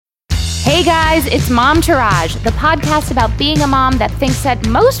Hey guys, it's Momtourage, the podcast about being a mom that thinks that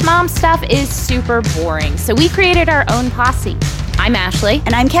most mom stuff is super boring. So we created our own posse. I'm Ashley.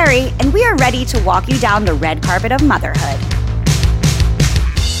 And I'm Carrie, and we are ready to walk you down the red carpet of motherhood.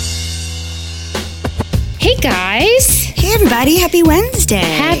 Hey guys. Hey everybody, happy Wednesday.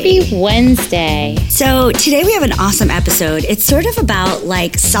 Happy Wednesday. So today we have an awesome episode. It's sort of about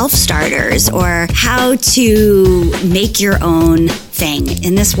like self-starters or how to make your own thing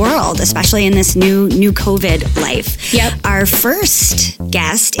in this world, especially in this new COVID life. Yep. Our first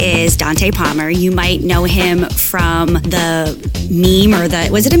guest is Dante Palmer. You might know him from the meme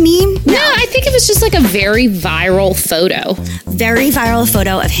was it a meme? No, I think it was just like a very viral photo. Very viral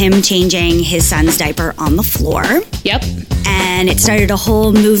photo of him changing his son's diaper on the floor. Yep. And it started a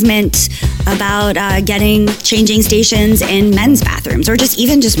whole movement about getting changing stations in men's bathrooms, or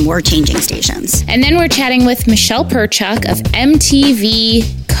just more changing stations. And then we're chatting with Michelle Perchuk of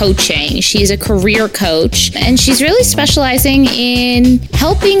MTV Coaching. She's a career coach, and she's really specializing in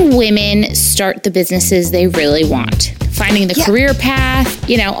helping women start the businesses they really want. Finding the career path,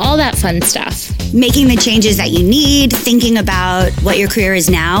 all that fun stuff. Making the changes that you need, thinking about what your career is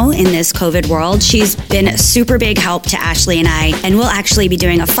now in this COVID world. She's been a super big help to Ashley and I, and we'll actually be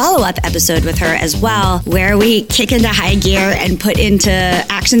doing a follow-up episode with her as well, where we kick into high gear and put into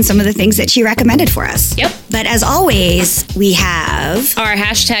action some of the things that she recommended for us. Yep. But as always, we have our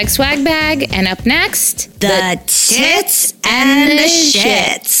hashtag swag bag, and up next, the tits and the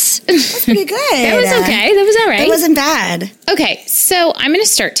shits. That's pretty good. That was okay. That was all right. That wasn't bad. Okay, so I'm going to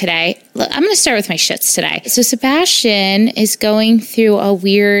start today. I'm going to start with my shits today. So Sebastian is going through a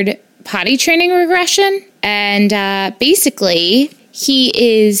weird potty training regression, and basically he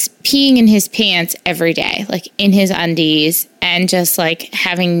is peeing in his pants every day, like in his undies, and just like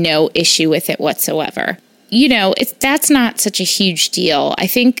having no issue with it whatsoever. That's not such a huge deal. I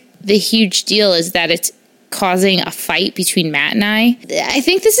think the huge deal is that it's causing a fight between Matt and I. I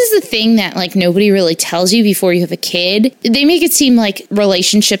think this is the thing that like nobody really tells you before you have a kid. They make it seem like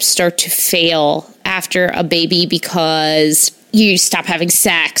relationships start to fail after a baby because you stop having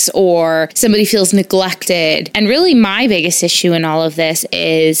sex or somebody feels neglected. And really my biggest issue in all of this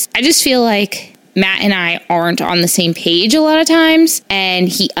is I just feel like Matt and I aren't on the same page a lot of times, and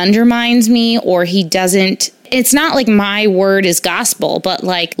he undermines me, or he doesn't. It's not like my word is gospel, but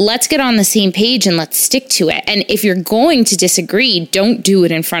like, let's get on the same page and let's stick to it. And if you're going to disagree, don't do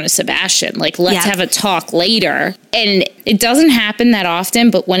it in front of Sebastian. Like, let's have a talk later. And it doesn't happen that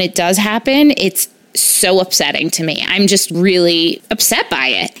often, but when it does happen, it's so upsetting to me. I'm just really upset by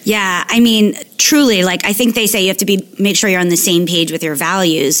it. Yeah, I mean, truly, like, I think they say you have to make sure you're on the same page with your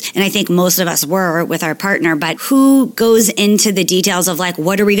values. And I think most of us were with our partner, but who goes into the details of like,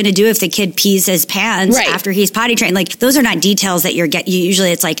 what are we going to do if the kid pees his pants after he's potty trained? Like, those are not details that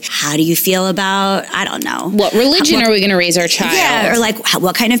usually it's like, how do you feel about, I don't know. What religion are we going to raise our child? Yeah, or like,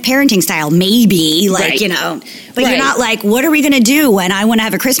 what kind of parenting style? Maybe, like, but you're not like, what are we going to do when I want to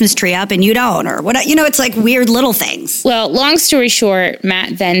have a Christmas tree up and you don't? Or what, it's like weird little things. Well, long story short,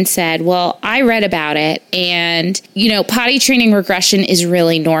 Matt then said, well, I read about it, and, potty training regression is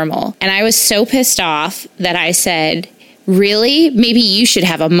really normal. And I was so pissed off that I said, really? Maybe you should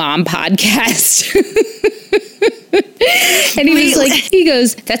have a mom podcast. And he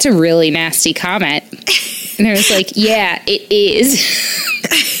goes, that's a really nasty comment. And I was like, yeah, it is.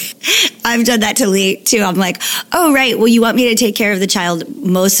 I've done that to Lee too. I'm like, oh, right. Well, you want me to take care of the child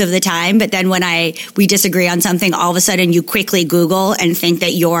most of the time. But then when we disagree on something, all of a sudden you quickly Google and think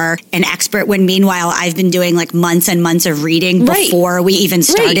that you're an expert, when meanwhile I've been doing like months and months of reading before we even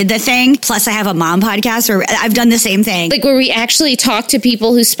started the thing. Plus I have a mom podcast where I've done the same thing. Like where we actually talk to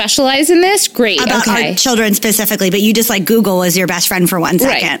people who specialize in this. Great. About our children specifically, but you just like Google is your best friend for 1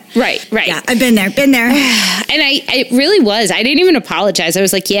 second. Right. Yeah, I've been there. And I really was. I didn't even apologize. I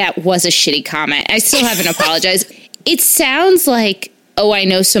was like, yeah, it was a shitty comment. I still haven't apologized. It sounds like, oh, I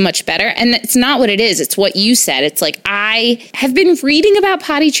know so much better. And it's not what it is. It's what you said. It's like, I have been reading about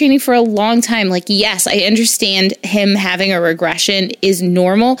potty training for a long time. Like, yes, I understand him having a regression is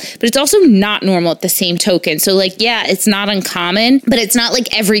normal, but it's also not normal at the same token. So like, yeah, it's not uncommon, but it's not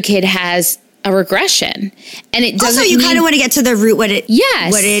like every kid has a regression. And it doesn't also, you kind of want to get to the root what it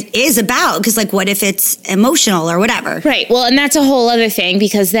is about, because like, what if it's emotional or whatever? Right. Well, and that's a whole other thing,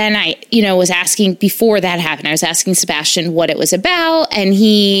 because then I was asking, before that happened, I was asking Sebastian what it was about, and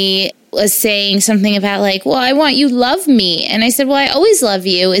he was saying something about like, well, I want you to love me. And I said, well, I always love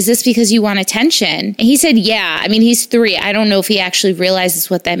you. Is this because you want attention? And he said, yeah. I mean, he's 3. I don't know if he actually realizes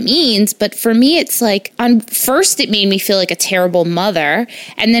what that means. But for me, it's like, first, it made me feel like a terrible mother.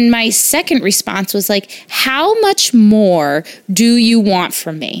 And then my second response was like, how much more do you want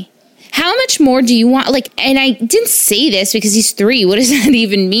from me? how much more do you want? Like, and I didn't say this because he's 3. What does that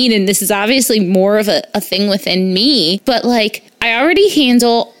even mean? And this is obviously more of a thing within me. But like, I already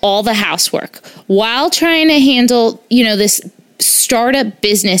handle all the housework while trying to handle, this startup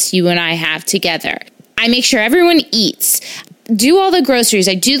business you and I have together. I make sure everyone eats, do all the groceries,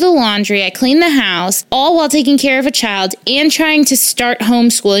 I do the laundry, I clean the house, all while taking care of a child and trying to start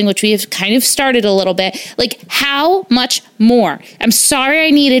homeschooling, which we have kind of started a little bit. Like, how much more? I'm sorry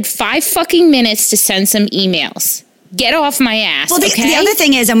I needed 5 fucking minutes to send some emails. Get off my ass, well, okay? The other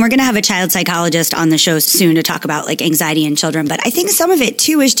thing is, and we're going to have a child psychologist on the show soon to talk about like anxiety in children, but I think some of it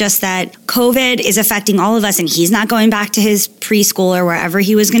too is just that COVID is affecting all of us, and he's not going back to his preschool or wherever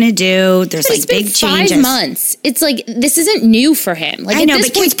he was going to do. There's like big changes. 5 months. It's like, this isn't new for him. Like, I know, at this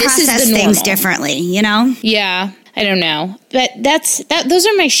but kids point, this process is the things normal. differently, Yeah. I don't know. But those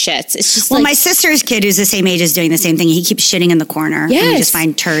are my shits. It's just my sister's kid who's the same age is doing the same thing. He keeps shitting in the corner. Yes. And you just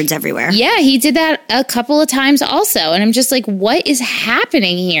find turds everywhere. Yeah, he did that a couple of times also. And I'm just like, what is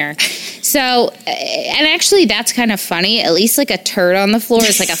happening here? So, and actually that's kind of funny. At least like a turd on the floor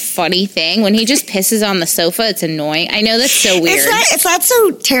is like a funny thing. When he just pisses on the sofa, it's annoying. I know that's so weird. It's not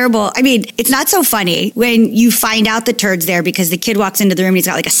so terrible. I mean, it's not so funny when you find out the turd's there because the kid walks into the room and he's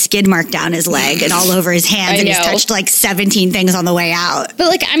got like a skid mark down his leg and all over his hands and he's touched like 17 things on the way out. But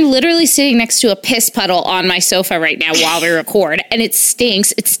like, I'm literally sitting next to a piss puddle on my sofa right now while we record, and it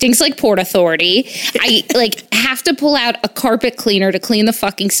stinks. It stinks like Port Authority. I like have to pull out a carpet cleaner to clean the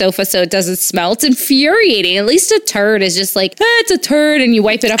fucking sofa so it doesn't smell. It's infuriating. At least a turd is just like, it's a turd, and you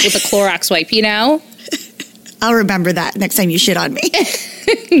wipe it up with a Clorox wipe, I'll remember that next time you shit on me.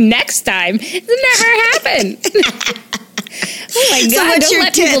 Next time. It never happened. Oh my God, so what's don't your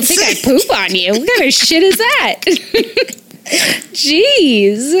let tips? people think I poop on you. What kind of shit is that?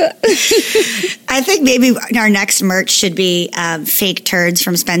 Jeez. I think maybe our next merch should be fake turds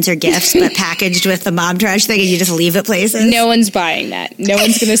from Spencer Gifts, but packaged with the mom trash thing and you just leave it places. No one's buying that. No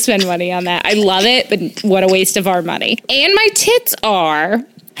one's going to spend money on that. I love it, but what a waste of our money. And my tits are,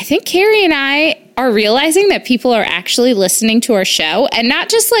 I think Carrie and I are realizing that people are actually listening to our show and not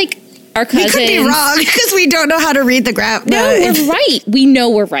just like our cousins. We could be wrong because we don't know how to read the graph. No, we're right. We know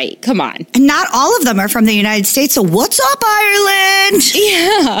we're right. Come on. And not all of them are from the United States. So what's up, Ireland?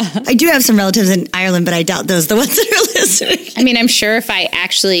 Yeah. I do have some relatives in Ireland, but I doubt those are the ones that are listening. I mean, I'm sure if I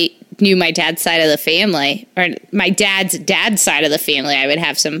actually knew my dad's side of the family, or my dad's side of the family, I would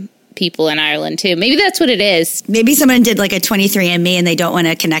have some people in Ireland too. Maybe that's what it is. Maybe someone did like a 23andMe and they don't want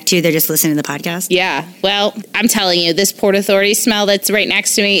to connect to you. They're just listening to the podcast. Yeah. Well, I'm telling you, this Port Authority smell that's right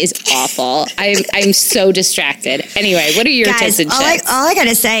next to me is awful. I'm so distracted. Anyway, what are your tips and shits? All I got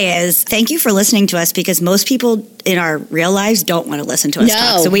to say is thank you for listening to us because most people in our real lives don't want to listen to us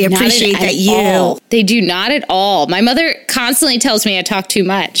talk. So we appreciate that you... They do not at all. My mother constantly tells me I talk too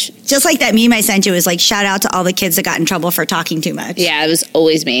much. Just like that meme I sent you is like, shout out to all the kids that got in trouble for talking too much. Yeah, it was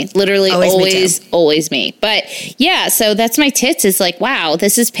always me. Literally always me. But yeah, so that's my tits. Is like, wow,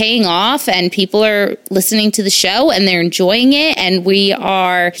 this is paying off and people are listening to the show and they're enjoying it. And we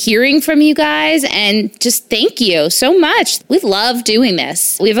are hearing from you guys and just thank you so much. We love doing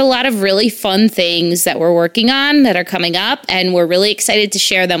this. We have a lot of really fun things that we're working on that are coming up and we're really excited to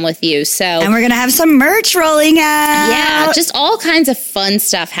share them with you. And we're going to have some merch rolling out. Yeah, just all kinds of fun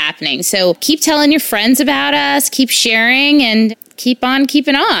stuff happening. So keep telling your friends about us, keep sharing, and keep on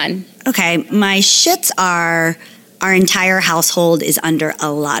keeping on. Okay, my shits are our entire household is under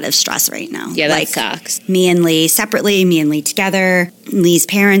a lot of stress right now. Yeah, that sucks. Me and Lee separately, me and Lee together. Lee's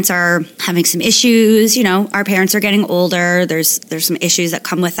parents are having some issues. You know, our parents are getting older. There's some issues that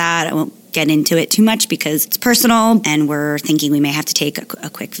come with that. I won't get into it too much because it's personal and we're thinking we may have to take a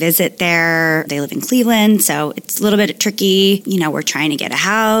quick visit there. They live in Cleveland, so it's a little bit tricky. You know, we're trying to get a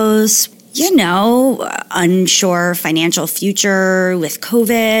house. You know, unsure financial future with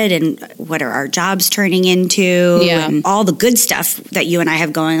COVID and what are our jobs turning into. Yeah. And all the good stuff that you and I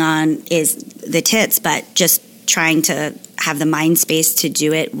have going on is the tits, but just trying to have the mind space to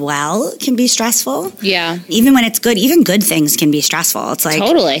do it well can be stressful. Yeah. Even when it's good, even good things can be stressful. It's like...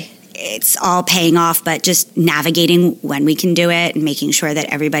 Totally. It's all paying off, but just navigating when we can do it and making sure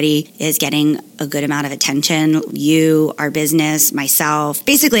that everybody is getting a good amount of attention. You, our business, myself.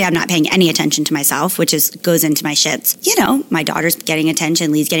 Basically, I'm not paying any attention to myself, which goes into my shits. You know, my daughter's getting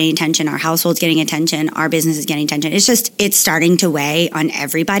attention, Lee's getting attention, our household's getting attention, our business is getting attention. It's starting to weigh on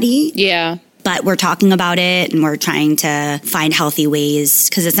everybody. Yeah. But we're talking about it and we're trying to find healthy ways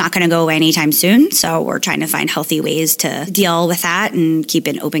because it's not going to go away anytime soon. So we're trying to find healthy ways to deal with that and keep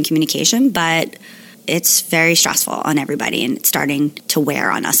an open communication. But it's very stressful on everybody, and it's starting to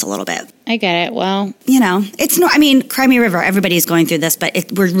wear on us a little bit. I get it. Well, it's no, I mean, Crimea River, everybody's going through this, but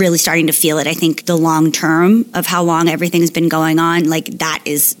we're really starting to feel it. I think the long term of how long everything's been going on, like that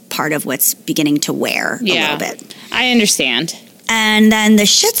is part of what's beginning to wear a little bit. I understand. And then the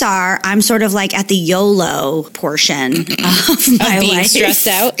shits are, I'm sort of like at the YOLO portion of my being life. Stressed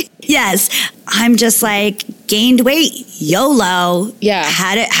out? Yes. I'm just like gained weight. YOLO. Yeah.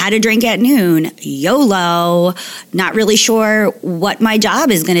 Had a drink at noon. YOLO. Not really sure what my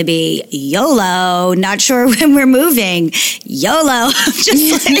job is going to be. YOLO. Not sure when we're moving. YOLO.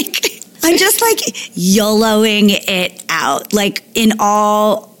 I'm just like YOLOing it out. Like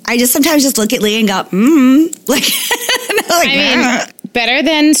I just sometimes just look at Lee and go, better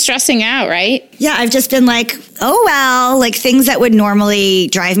than stressing out, right? Yeah, I've just been like, oh, well, like things that would normally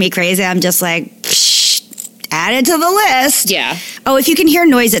drive me crazy, I'm just like, add it to the list. Yeah. Oh, if you can hear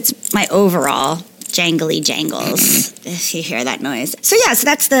noise, it's my overall jangly jangles, if you hear that noise. So, yeah, so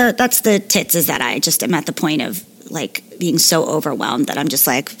that's the tits, is that I just am at the point of like being so overwhelmed that I'm just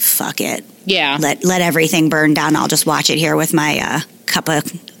like, fuck it. Yeah. Let everything burn down. I'll just watch it here with my cup of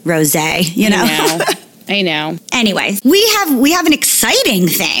rosé, I know. Anyway, we have an exciting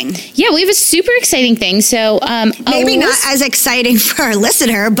thing. Yeah, we have a super exciting thing. So maybe not as exciting for our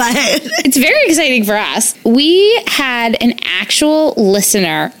listener, but it's very exciting for us. We had an actual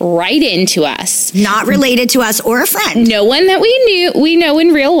listener write into us, not related to us or a friend, no one that we know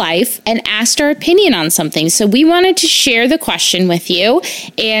in real life, and asked our opinion on something. So we wanted to share the question with you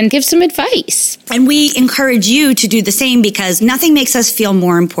and give some advice. And we encourage you to do the same, because nothing makes us feel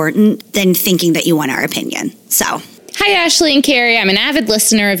more important than thinking that you want our opinion. So, hi, Ashley and Carrie. I'm an avid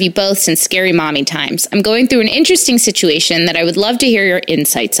listener of you both since Scary Mommy times. I'm going through an interesting situation that I would love to hear your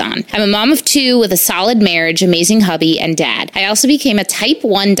insights on. I'm a mom of 2 with a solid marriage, amazing hubby, and dad. I also became a type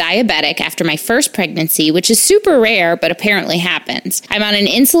 1 diabetic after my first pregnancy, which is super rare, but apparently happens. I'm on an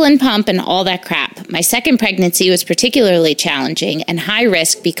insulin pump and all that crap. My second pregnancy was particularly challenging and high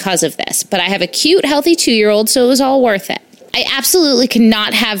risk because of this, but I have a cute, healthy 2-year-old, so it was all worth it. I absolutely could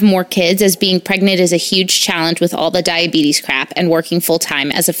not have more kids, as being pregnant is a huge challenge with all the diabetes crap and working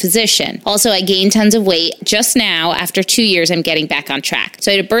full-time as a physician. Also, I gained tons of weight. Just now, after 2 years, I'm getting back on track.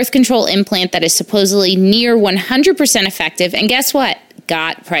 So I had a birth control implant that is supposedly near 100% effective, and guess what?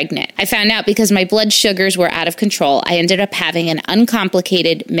 Got pregnant. I found out because my blood sugars were out of control. I ended up having an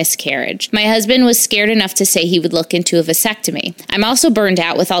uncomplicated miscarriage. My husband was scared enough to say he would look into a vasectomy. I'm also burned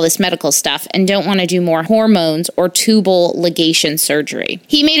out with all this medical stuff and don't want to do more hormones or tubal ligation surgery.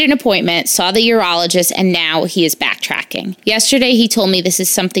 He made an appointment, saw the urologist, and now he is backtracking. Yesterday, he told me this is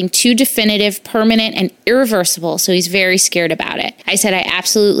something too definitive, permanent, and irreversible, so he's very scared about it. I said I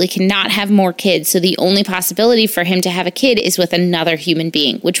absolutely cannot have more kids, so the only possibility for him to have a kid is with another human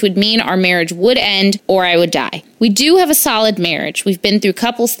being, which would mean our marriage would end or I would die. We do have a solid marriage. We've been through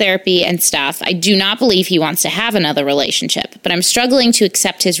couples therapy and stuff. I do not believe he wants to have another relationship, but I'm struggling to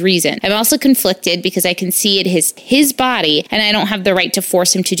accept his reason. I'm also conflicted because I can see it is his body and I don't have the right to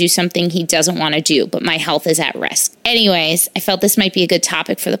force him to do something he doesn't want to do, but my health is at risk. Anyways, I felt this might be a good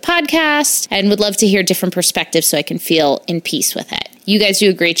topic for the podcast and would love to hear different perspectives so I can feel in peace with it. You guys do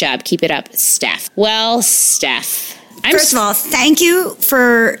a great job. Keep it up, Steph. Well, Steph, first of all, thank you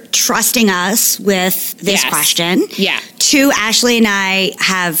for trusting us with this question. Yeah. 2, Ashley and I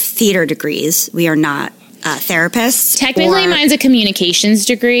have theater degrees. We are not therapists. Technically, mine's a communications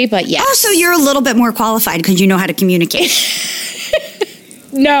degree, but yes. Oh, so you're a little bit more qualified because you know how to communicate.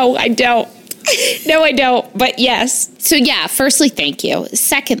 No, I don't. No, I don't. But yes. So yeah, firstly, thank you.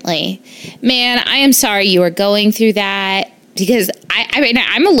 Secondly, man, I am sorry you are going through that, because I mean,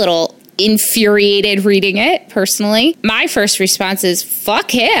 I'm a little infuriated reading it personally. My first response is fuck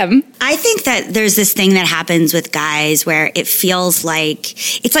him. I think that there's this thing that happens with guys where it feels like,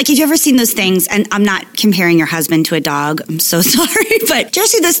 it's like, have you ever seen those things? And I'm not comparing your husband to a dog. I'm so sorry. But do you ever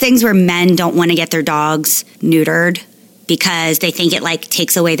see those things where men don't want to get their dogs neutered because they think it like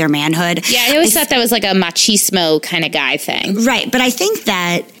takes away their manhood? Yeah, I always thought that was like a machismo kind of guy thing. Right. But I think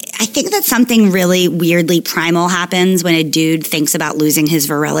that something really weirdly primal happens when a dude thinks about losing his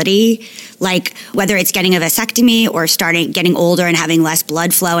virility. Like whether it's getting a vasectomy or getting older and having less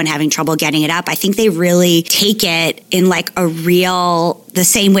blood flow and having trouble getting it up. I think they really take it in like the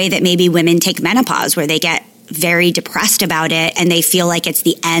same way that maybe women take menopause, where they get very depressed about it and they feel like it's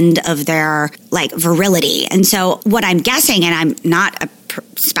the end of their like virility. And so what I'm guessing, and I'm not a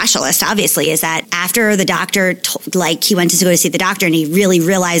specialist obviously, is that after the doctor he went to go to see the doctor and he really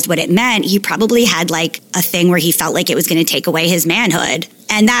realized what it meant, he probably had like a thing where he felt like it was going to take away his manhood.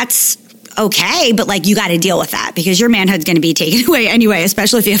 And that's okay, but like you got to deal with that because your manhood's going to be taken away anyway,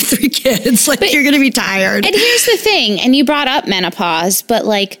 especially if you have 3 kids. Like you're going to be tired. And here's the thing, and you brought up menopause, but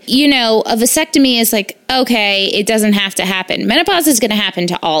like, you know, a vasectomy is like, okay, it doesn't have to happen. Menopause is going to happen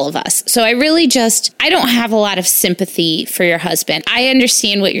to all of us. So I don't have a lot of sympathy for your husband. I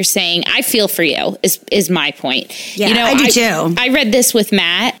understand what you're saying. I feel for you is my point. Yeah, you know, I do too. I read this with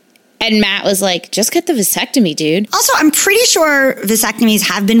Matt. And Matt was like, just get the vasectomy, dude. Also, I'm pretty sure vasectomies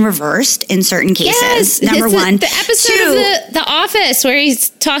have been reversed in certain cases. Yes, Number one. The episode of the Office where he's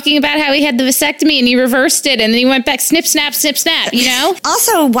talking about how he had the vasectomy and he reversed it and then he went back, snip, snap, you know?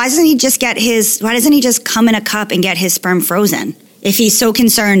 Also, why doesn't he just come in a cup and get his sperm frozen? If he's so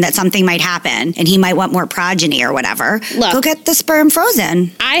concerned that something might happen and he might want more progeny or whatever, go get the sperm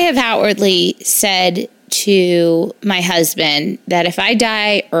frozen. I have outwardly said to my husband that if I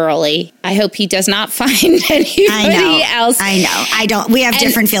die early, I hope he does not find anybody else. I know. We have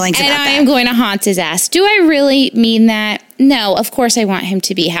different feelings about that. And I am going to haunt his ass. Do I really mean that? No, of course I want him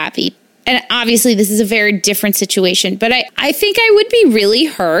to be happy. And obviously this is a very different situation, but I think I would be really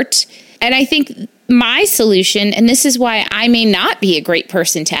hurt. And I think my solution, and this is why I may not be a great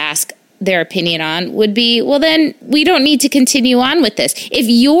person to ask their opinion on, would be, well, then we don't need to continue on with this. If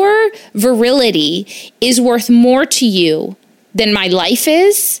your virility is worth more to you than my life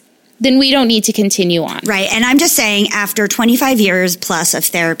is, then we don't need to continue on. Right. And I'm just saying, after 25 years plus of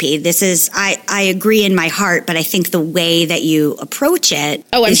therapy, this is, I agree in my heart, but I think the way that you approach it.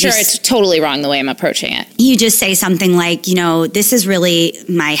 Oh, I'm sure it's totally wrong the way I'm approaching it. You just say something like, you know, this is really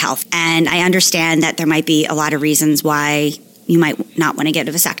my health. And I understand that there might be a lot of reasons why you might not want to get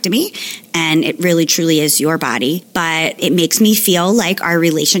a vasectomy, and it really truly is your body, but it makes me feel like our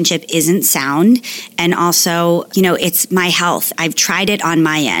relationship isn't sound. And also, you know, it's my health. I've tried it on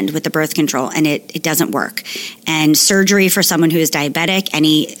my end with the birth control and it doesn't work. And surgery for someone who is diabetic,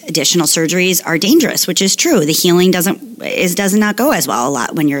 any additional surgeries are dangerous, which is true. The healing does not go as well a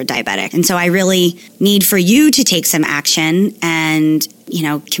lot when you're a diabetic. And so I really need for you to take some action and, you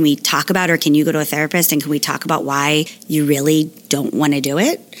know, can we talk about, or can you go to a therapist and can we talk about why you really don't want to do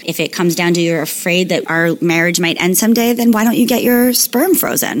it? If it comes down to you're afraid that our marriage might end someday, then why don't you get your sperm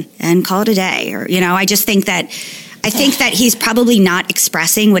frozen and call it a day? Or, you know, I think that he's probably not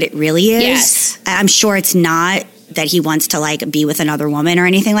expressing what it really is. Yes. I'm sure it's not that he wants to like be with another woman or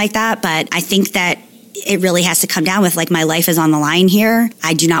anything like that, but I think that it really has to come down with like, my life is on the line here.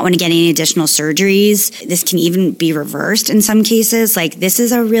 I do not want to get any additional surgeries. This can even be reversed in some cases. Like, this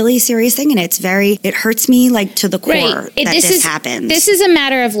is a really serious thing, and it hurts me like to the core that this happens. This is a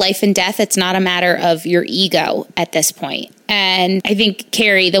matter of life and death. It's not a matter of your ego at this point. And I think,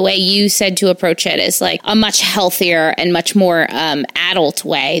 Carrie, the way you said to approach it is like a much healthier and much more adult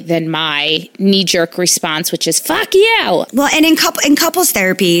way than my knee-jerk response, which is, fuck you. Well, and in couples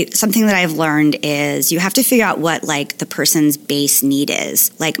therapy, something that I've learned is you have to figure out what like the person's base need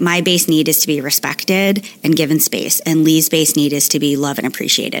is. Like, my base need is to be respected and given space, and Lee's base need is to be loved and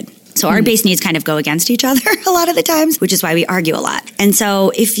appreciated. So our base needs kind of go against each other a lot of the times, which is why we argue a lot. And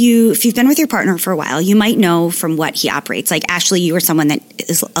so if you've been with your partner for a while, you might know from what he operates. Like, Ashley, you are someone that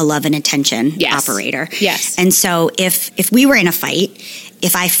is a love and attention operator. Yes. And so if we were in a fight,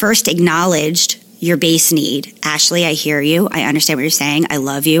 if I first acknowledged your base need, Ashley, I hear you, I understand what you're saying, I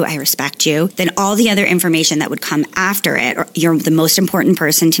love you, I respect you, then all the other information that would come after it, or you're the most important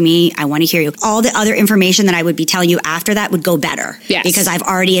person to me, I want to hear you, all the other information that I would be telling you after that would go better. Yes. Because I've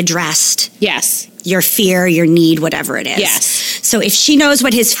already addressed your fear, your need, whatever it is. Yes. So if she knows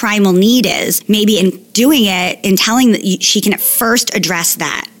what his primal need is, maybe in doing it, in telling that she can at first address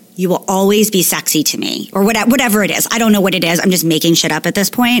that. You will always be sexy to me, or whatever it is. I don't know what it is. I'm just making shit up at this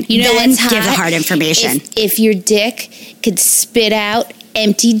point. You know, then give the hard information. If your dick could spit out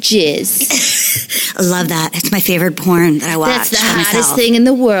empty jizz. I love that. It's my favorite porn that I watch. That's the hottest thing in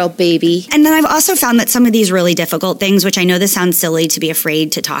the world, baby. And then I've also found that some of these really difficult things, which I know this sounds silly to be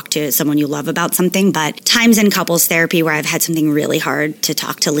afraid to talk to someone you love about something, but times in couples therapy where I've had something really hard to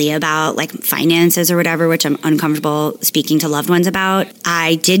talk to Lee about, like finances or whatever, which I'm uncomfortable speaking to loved ones about,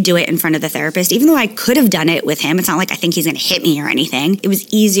 I did do it in front of the therapist. Even though I could have done it with him, it's not like I think he's going to hit me or anything. It was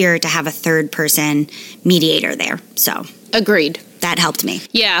easier to have a third person mediator there. So agreed. That helped me.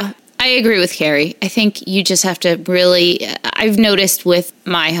 Yeah, I agree with Carrie. I think you just have to really, I've noticed with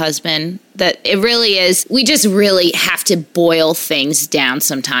my husband that it really is, we just really have to boil things down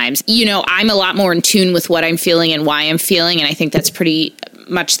sometimes. You know, I'm a lot more in tune with what I'm feeling and why I'm feeling, and I think that's pretty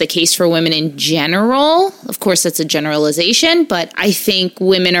much the case for women in general. Of course, that's a generalization, but I think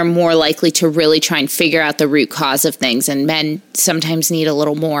women are more likely to really try and figure out the root cause of things, and men sometimes need a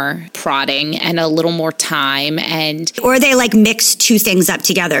little more prodding and a little more time. Or they like mix two things up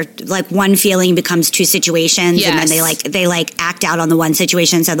together. Like one feeling becomes two situations, yes. and then they act out on the one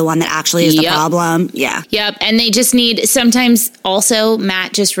situation, so the one that actually is the problem. Yeah. Yep. And they just need, sometimes also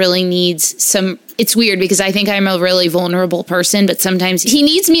Matt just really needs some, it's weird because I think I'm a really vulnerable person, but sometimes he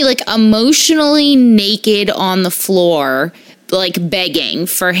needs me like emotionally naked on the floor, like begging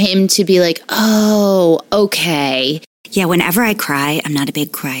for him to be like, oh, okay. Yeah, whenever I cry, I'm not a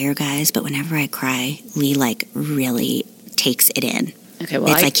big crier, guys, but whenever I cry, Lee like really takes it in. Okay,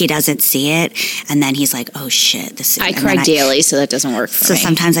 well, it's like he doesn't see it, and then he's like, "Oh shit!" I cry daily, so that doesn't work for me. So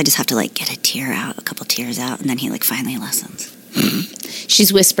sometimes I just have to like get a couple tears out, and then he like finally listens.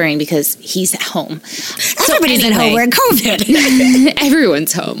 She's whispering because he's at home. Everybody's at home. We're in COVID.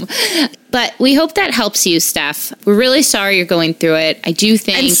 Everyone's home. But we hope that helps you, Steph. We're really sorry you're going through it. I do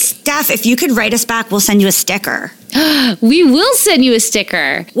think... And Steph, if you could write us back, we'll send you a sticker. We will send you a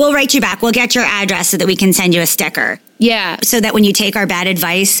sticker. We'll write you back. We'll get your address so that we can send you a sticker. Yeah. So that when you take our bad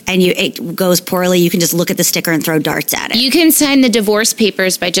advice and it goes poorly, you can just look at the sticker and throw darts at it. You can sign the divorce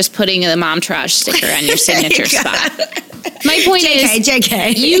papers by just putting the Momtourage sticker on your signature spot. My point is,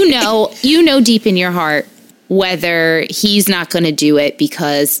 JK. you know deep in your heart whether he's not going to do it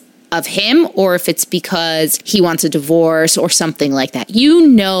because of him or if it's because he wants a divorce or something like that. You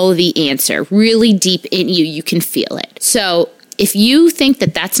know the answer really deep in you. You can feel it. So if you think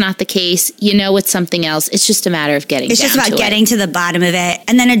that that's not the case, you know it's something else. It's just a matter of getting It's just about getting to the bottom of it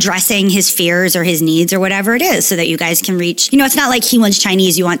and then addressing his fears or his needs or whatever it is so that you guys can reach, it's not like he wants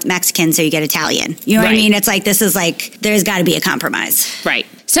Chinese, you want Mexican, so you get Italian. You know what I mean? It's like, this is like, there's got to be a compromise. Right.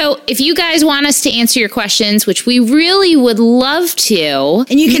 So if you guys want us to answer your questions, which we really would love to.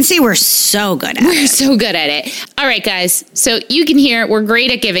 And you can see we're so good at it. We're so good at it. All right, guys. So you can hear we're great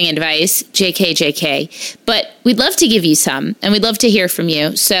at giving advice, JK. But we'd love to give you some, and we'd love to hear from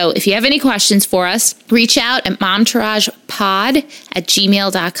you. So if you have any questions for us, reach out at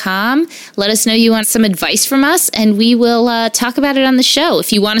momtouragepod@gmail.com. Let us know you want some advice from us, and we will talk about it on the show.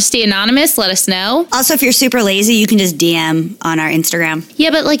 If you want to stay anonymous, let us know. Also, if you're super lazy, you can just DM on our Instagram. Yeah,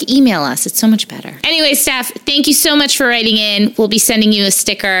 but email us. It's so much better. Anyway, Steph, thank you so much for writing in. We'll be sending you a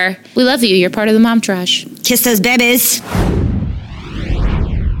sticker. We love you. You're part of the Momtourage. Kiss those babies.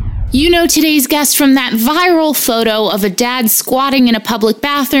 You know today's guest from that viral photo of a dad squatting in a public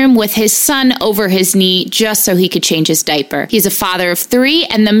bathroom with his son over his knee just so he could change his diaper. He's a father of 3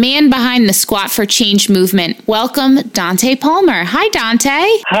 and the man behind the Squat for Change movement. Welcome, Dante Palmer. Hi,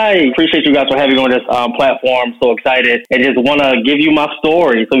 Dante. Hi. Appreciate you guys for having me on this platform. So excited. And just want to give you my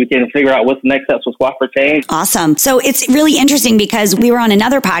story so we can figure out what's the next steps for Squat for Change. Awesome. So it's really interesting because we were on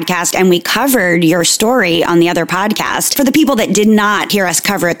another podcast and we covered your story on the other podcast. For the people that did not hear us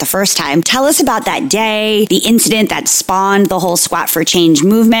cover it the first time, tell us about that day, the incident that spawned the whole Squat for Change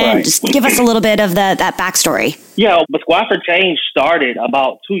movement. Right. Just give us a little bit of that backstory. Yeah, but Squat for Change started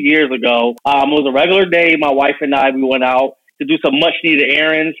about 2 years ago. It was a regular day. My wife and I, we went out to do some much needed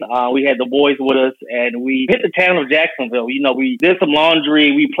errands. We had the boys with us and we hit the town of Jacksonville. We did some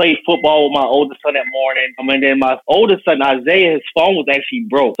laundry. We played football with my oldest son that morning. And then my oldest son, Isaiah, his phone was actually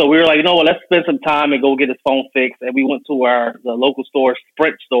broke. So we were like, you know what, let's spend some time and go get his phone fixed. And we went to the local store,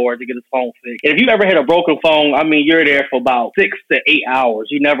 Sprint store, to get his phone fixed. And if you've ever had a broken phone, you're there for about 6 to 8 hours.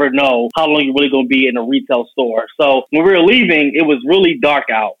 You never know how long you're really going to be in a retail store. So when we were leaving, it was really dark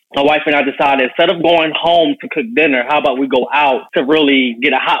out. My wife and I decided instead of going home to cook dinner, how about we go out to really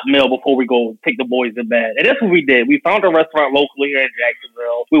get a hot meal before we go take the boys to bed? And that's what we did. We found a restaurant locally here in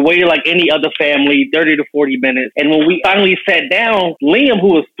Jacksonville. We waited like any other family, 30 to 40 minutes. And when we finally sat down, Liam,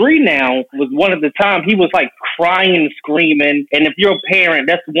 who is 3 now, was one at the time. He was like crying and screaming. And if you're a parent,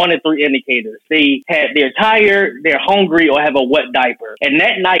 that's 1 of 3 indicators. They're tired, they're hungry, or have a wet diaper. And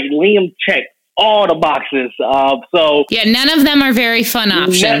that night, Liam checked all the boxes. Yeah, none of them are very fun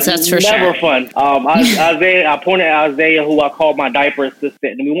options, that's for sure. Never fun. I pointed at Isaiah, who I called my diaper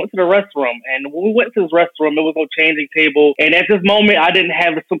assistant, and we went to the restroom. And when we went to this restroom, there was no changing table. And at this moment, I didn't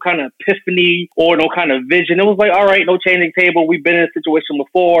have some kind of epiphany or no kind of vision. It was like, all right, no changing table. We've been in a situation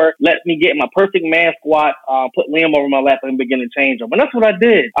before. Let me get my perfect man squat, put Liam over my lap, and begin to change him. And that's what I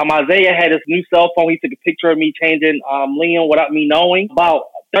did. Isaiah had his new cell phone. He took a picture of me changing Liam without me knowing. About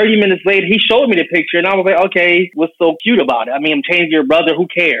 30 minutes later, he showed me the picture, and I was like, okay, what's so cute about it? I'm changing your brother, who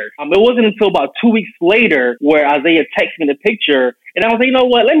cares? It wasn't until about 2 weeks later where Isaiah texted me the picture, And I was like, you know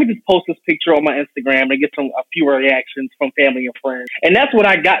what? Let me just post this picture on my Instagram and get a few reactions from family and friends. And that's what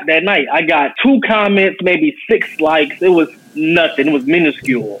I got that night. I got 2 comments, maybe 6 likes. It was nothing. It was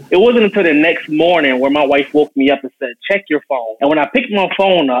minuscule. It wasn't until the next morning where my wife woke me up and said, check your phone. And when I picked my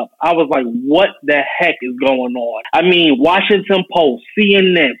phone up, I was like, what the heck is going on? I mean, Washington Post,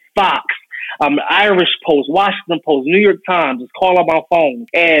 CNN, Fox, Irish Post, Washington Post, New York Times, just call up my phone.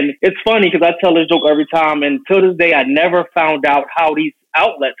 And it's funny because I tell this joke every time, and till this day, I never found out how these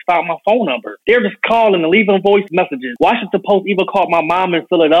outlets found my phone number. They're just calling and leaving voice messages. Washington Post even called my mom in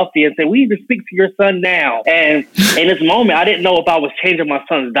Philadelphia and said, we need to speak to your son now. And in this moment, I didn't know if I was changing my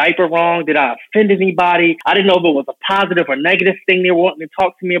son's diaper wrong. Did I offend anybody? I didn't know if it was a positive or negative thing they were wanting to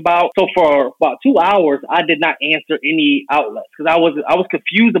talk to me about. So for about 2 hours, I did not answer any outlets because I was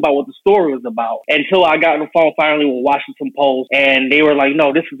confused about what the story was about until I got on the phone finally with Washington Post. And they were like,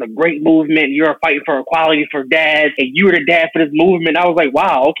 no, this is a great movement. You're fighting for equality for dads, and you're the dad for this movement. I was like,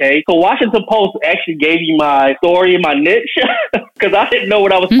 wow, okay. So Washington Post actually gave you my story and my niche because I didn't know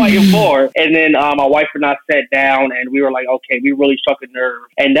what I was fighting for. And then my wife and I sat down and we were like, okay, we really struck a nerve.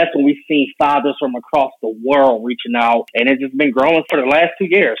 And that's when we've seen fathers from across the world reaching out. And it's just been growing for the last 2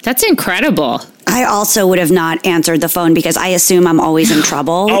 years. That's incredible. I also would have not answered the phone because I assume I'm always in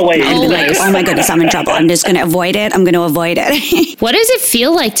trouble. Always. I'd be like, oh my goodness, I'm in trouble. I'm just going to avoid it. I'm going to avoid it. What does it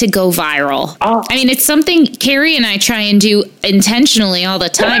feel like to go viral? I mean, it's something Carrie and I try and do intentionally all the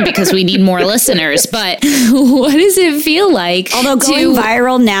time because we need more listeners. But what does it feel like? Although going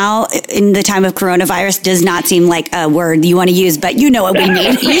viral now in the time of coronavirus does not seem like a word you want to use, but you know what we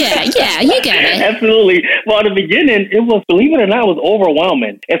mean. Yeah, you get it. Absolutely. Well, at the beginning, it was, believe it or not, it was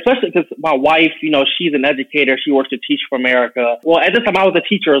overwhelming, especially because my wife, you know, she's an educator. She works to Teach for America. Well, at this time, I was a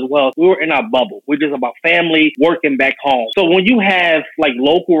teacher as well. We were in our bubble. We're just about family, working back home. So when you have like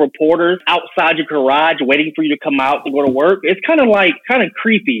local reporters outside your garage waiting for you to come out to go to work, it's kind of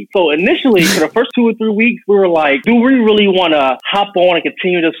creepy. So initially, for the first 2 or 3 weeks, we were like, do we really want to hop on and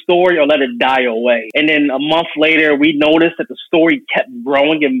continue the story or let it die away? And then a month later, we noticed that the story kept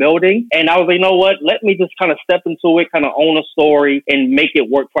growing and building. And I was like, you know what? Let me just kind of step into it, kind of own a story and make it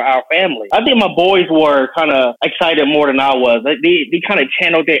work for our family. I think my boys were kind of excited more than I was. They kind of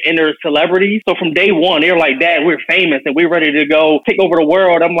channeled their inner celebrities. So from day one, they were like, Dad, we're famous and we're ready to go take over the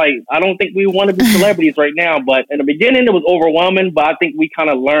world. I'm like, I don't think we want to be celebrities right now. But in the beginning, it was overwhelming. But I think we kind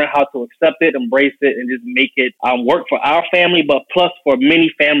of learned how to accept it, embrace it, and just make it work for our family, but plus for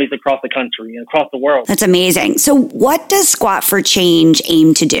many families across the country and across the world. That's amazing. So what does Squat for Change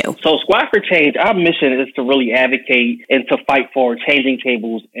aim to do? So Squat for Change, our mission is to really advocate and to fight for changing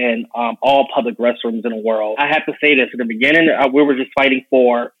tables in all public restrooms in the world. I have to say this, in the beginning, we were just fighting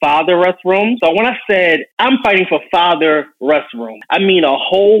for father restrooms. So when I said I'm fighting for father restroom, I mean a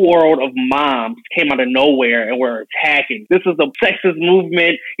whole world of moms came out of nowhere and were attacking. This is a sexist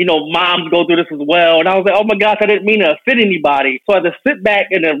movement. You know, moms go through this as well. And I was like, oh my gosh, I didn't mean to offend anybody. So I had to sit back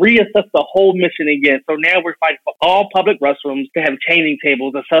and then reassess the whole mission again. So now we're fighting for all public restrooms to have changing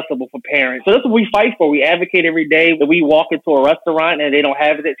tables accessible for parents. So that's what we fight for. We advocate every day that we walk into a restaurant and they don't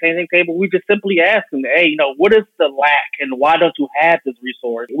have it at changing table. We just simply ask them, hey, you know, what is the lack and why don't you have this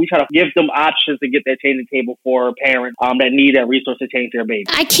resource? We try to give them options to get that changing table for parents that need that resource to change their baby.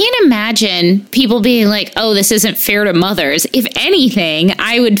 I can't imagine people being like, oh, this isn't fair to mothers. If anything,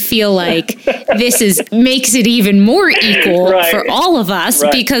 I would feel like this makes it even more equal for all of us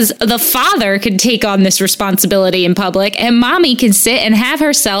because the father could take on this responsibility in public and mommy can sit and have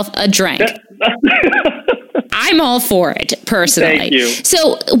herself a drink. I'm all for it, personally. Thank you.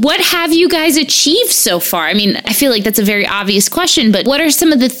 So what have you guys achieved so far? I mean, I feel like that's a very obvious question, but what are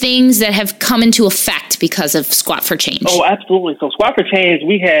some of the things that have come into effect because of Squat for Change? Oh, absolutely. So Squat for Change,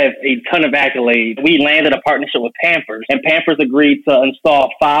 we have a ton of accolades. We landed a partnership with Pampers, and Pampers agreed to install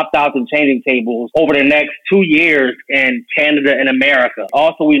 5,000 changing tables over the next 2 years in Canada and America.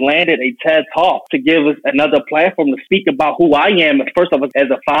 Also, we landed a TED Talk to give us another platform to speak about who I am, first of all, as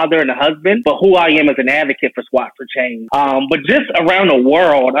a father and a husband, but who I am as an advocate for Squat for Change. But just around the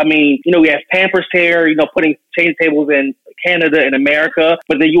world, I mean, you know, we have Pampers here, you know, putting change tables in Canada and America,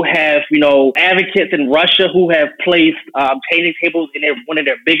 but then you have, you know, advocates in Russia who have placed changing tables in one of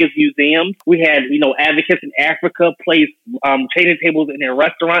their biggest museums. We had, you know, advocates in Africa place changing tables in their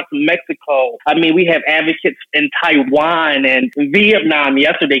restaurants in Mexico. I mean, we have advocates in Taiwan and Vietnam.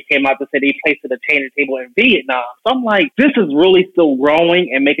 Yesterday came out to say they placed a changing table in Vietnam. So I'm like, this is really still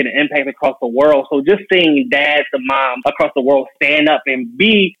growing and making an impact across the world. So just seeing dads and moms across the world stand up and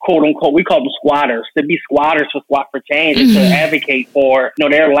be, quote unquote, we call them squatters, to be squatters for Squat for Change. to advocate for,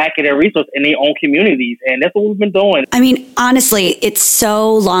 their lack of their resource in their own communities. And that's what we've been doing. I mean, honestly, it's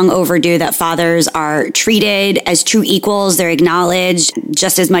so long overdue that fathers are treated as true equals. They're acknowledged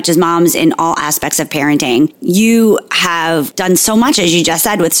just as much as moms in all aspects of parenting. You have done so much, as you just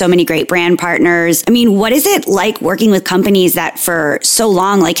said, with so many great brand partners. I mean, what is it like working with companies that for so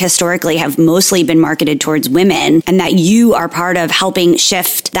long, like historically, have mostly been marketed towards women, and that you are part of helping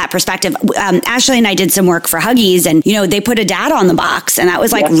shift that perspective? Ashley and I did some work for Huggies, and, they put a dad on the box, and that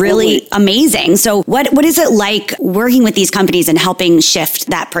was like really amazing. So what is it like working with these companies and helping shift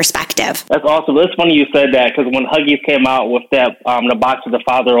that perspective? That's awesome. It's funny you said that, because when Huggies came out with that, the box with the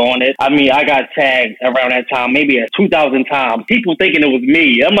father on it, I mean, I got tagged around that time, maybe 2,000 times. People thinking it was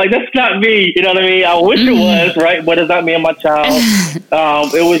me. I'm like, that's not me. You know what I mean? I wish it was, right? But it's not me and my child.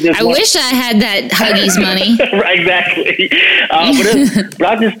 It was just. I wish I had that Huggies money. Right, exactly. But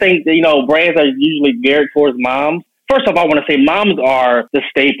I just think that, brands are usually geared towards moms. First off, I want to say moms are the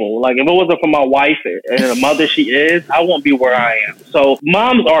staple. Like, if it wasn't for my wife and the mother she is, I won't be where I am. So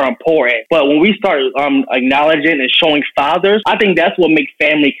moms are important. But when we start acknowledging and showing fathers, I think that's what makes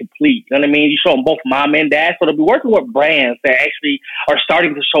family complete. You know what I mean? You show them both mom and dad. So to be working with brands that actually are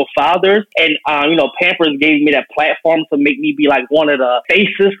starting to show fathers, and, Pampers gave me that platform to make me be like one of the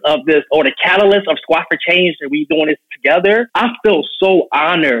faces of this, or the catalyst of Squad for Change, that we doing this together. I feel so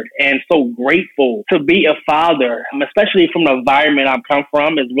honored and so grateful to be a father, especially from the environment I've come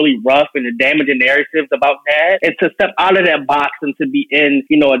from. Is really rough, and the damaging narratives about that. And to step out of that box and to be in,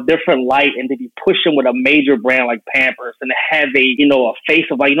 a different light, and to be pushing with a major brand like Pampers, and to have a face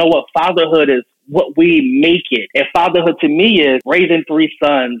of like, fatherhood is what we make it. And fatherhood to me is raising 3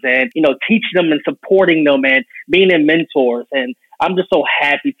 sons and, teaching them and supporting them and being their mentors. And I'm just so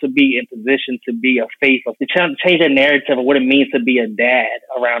happy to be in position to be a face of, to change the narrative of what it means to be a dad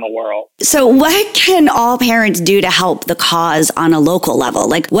around the world. So what can all parents do to help the cause on a local level?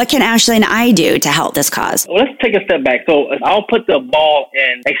 Like, what can Ashley and I do to help this cause? Well, let's take a step back. So I'll put the ball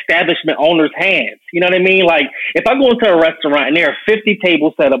in establishment owners' hands. You know what I mean? Like, if I go into a restaurant and there are 50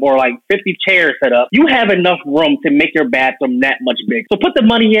 tables set up, or like 50 chairs set up, you have enough room to make your bathroom that much bigger. So put the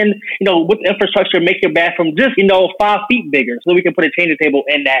money in, with infrastructure, make your bathroom just, 5 feet bigger, so we can put a changing table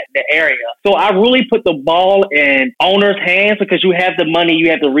in the area. So I really put the ball in owners' hands, because you have the money, you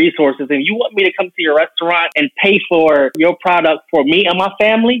have the resources, and you want me to come to your restaurant and pay for your product for me and my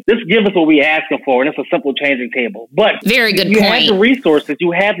family, just give us what we're asking for, and it's a simple changing table. But very good you point. have the resources,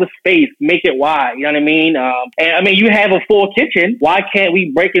 you have the space, make it wide. You know what I mean? And I mean, you have a full kitchen. Why can't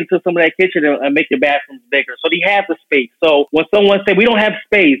we break into some of that kitchen and make your bathrooms bigger? So you have the space. So when someone say we don't have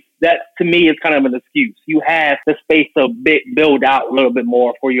space, that to me is kind of an excuse. You have the space to build out a little bit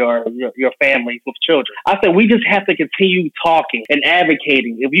more for your families with children. I said we just have to continue talking and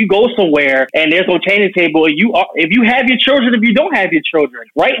advocating. If you go somewhere and there's no changing table, if you have your children, if you don't have your children,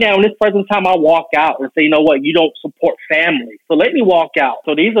 right now in this present time, I walk out and say, you know what, you don't support family, so let me walk out.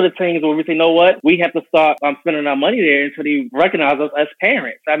 So these are the things where we say, you know what, we have to start spending our money there until they recognize us as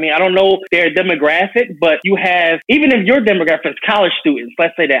parents. I mean, I don't know their demographic, but you have, even if your demographic is college students,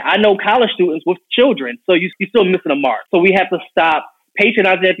 let's say that. I know college students with children, so you're still missing a mark. So we have to stop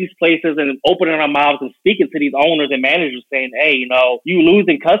patronizing at these places and opening our mouths and speaking to these owners and managers saying, hey, you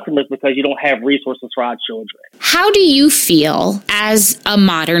losing customers because you don't have resources for our children. How do you feel as a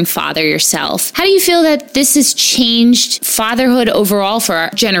modern father yourself? How do you feel that this has changed fatherhood overall for our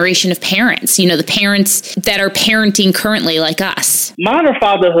generation of parents? The parents that are parenting currently like us. Modern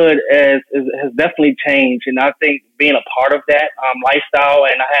fatherhood has definitely changed, and I think being a part of that lifestyle,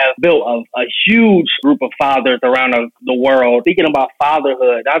 and I have built a huge group of fathers around the world. Thinking about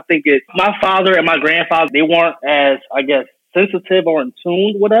fatherhood, I think it's my father and my grandfather, they weren't as, I guess, sensitive or in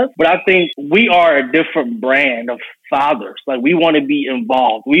tune with us, but I think we are a different brand of fathers. Like, we want to be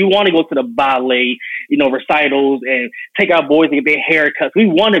involved. We want to go to the ballet, recitals, and take our boys and get their haircuts. We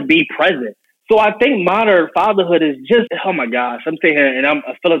want to be present. So I think modern fatherhood is just, oh my gosh, I'm sitting here and I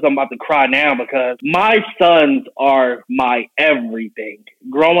feel like I'm about to cry now, because my sons are my everything.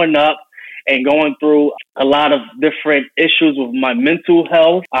 Growing up and going through a lot of different issues with my mental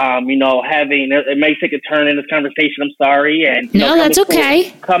health, it may take a turn in this conversation, I'm sorry. And no, that's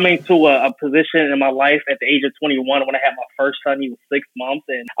okay. Coming to a position in my life at the age of 21, when I had my first son, he was 6 months,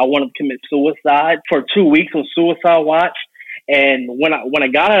 and I wanted to commit suicide for 2 weeks on suicide watch. And when I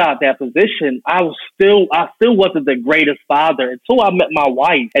got out of that position, I still wasn't the greatest father until I met my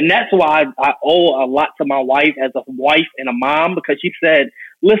wife. And that's why I owe a lot to my wife as a wife and a mom, because she said,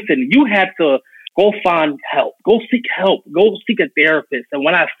 listen, you have to go find help. Go seek help. Go seek a therapist. And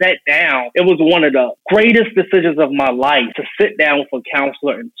when I sat down, it was one of the greatest decisions of my life to sit down with a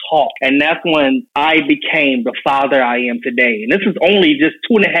counselor and talk. And that's when I became the father I am today. And this is only just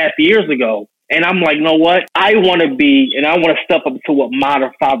 2.5 years ago. And I'm like, you know what? I want to step up to what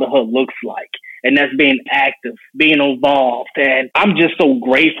modern fatherhood looks like. And that's being active, being involved. And I'm just so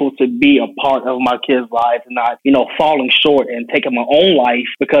grateful to be a part of my kids' lives and not, falling short and taking my own life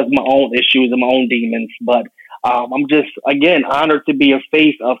because of my own issues and my own demons. But I'm just, again, honored to be a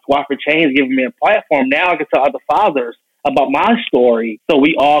face of Squad for Change, giving me a platform. Now I can tell other fathers about my story so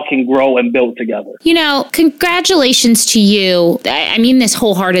we all can grow and build together. Congratulations to you. I mean this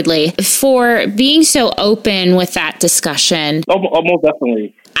wholeheartedly for being so open with that discussion. Most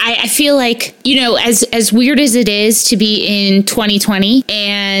definitely. I feel like, as weird as it is to be in 2020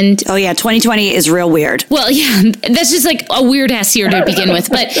 and... Oh, yeah, 2020 is real weird. Well, yeah, that's just like a weird-ass year to begin with.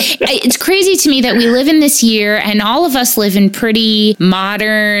 But it's crazy to me that we live in this year and all of us live in pretty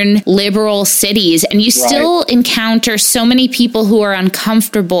modern, liberal cities. And you still encounter so many people who are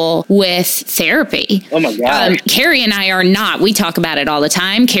uncomfortable with therapy. Oh, my God. Carrie and I are not. We talk about it all the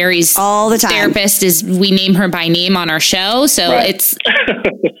time. Carrie's all the time. Therapist we name her by name on our show. So it's...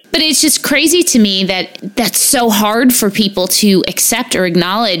 But it's just crazy to me that that's so hard for people to accept or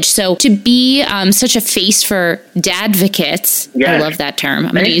acknowledge. So to be such a face for dadvocates, I love that term.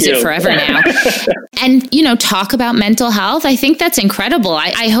 I'm going to use it forever now. And, talk about mental health. I think that's incredible.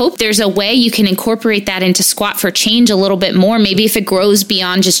 I hope there's a way you can incorporate that into Squad for Change a little bit more. Maybe if it grows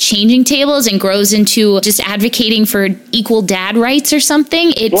beyond just changing tables and grows into just advocating for equal dad rights or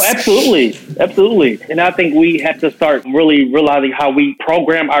something. Well, absolutely. Absolutely. And I think we have to start really realizing how we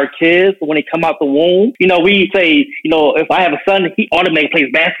program our kids when they come out the womb. We say, if I have a son, he automatically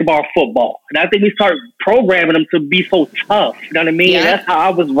plays basketball or football. And I think we start programming them to be so tough. You know what I mean? Yeah. That's how I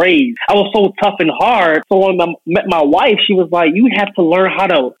was raised. I was so tough and hard. So when I met my wife, she was like, you have to learn how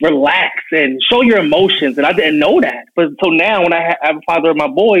to relax and show your emotions. And I didn't know that. But so now when I have a father of my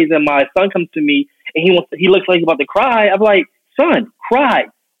boys and my son comes to me and he looks like he's about to cry, I'm like, son, cry.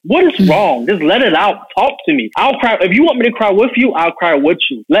 What is wrong? Just let it out. Talk to me. I'll cry. If you want me to cry with you, I'll cry with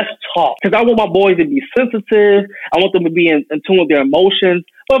you. Let's talk. Because I want my boys to be sensitive. I want them to be in tune with their emotions.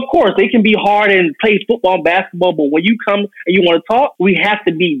 But of course, they can be hard and play football and basketball. But when you come and you want to talk, we have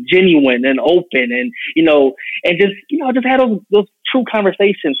to be genuine and open and, and just have those true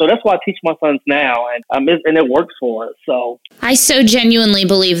conversations. So that's why I teach my sons now. And it works for us. So I so genuinely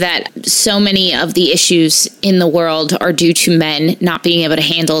believe that so many of the issues in the world are due to men not being able to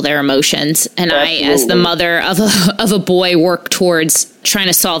handle their emotions. And Absolutely. I, as the mother of a boy, work towards trying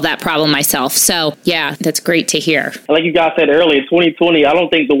to solve that problem myself. So yeah, that's great to hear. Like you guys said earlier, 2020, I don't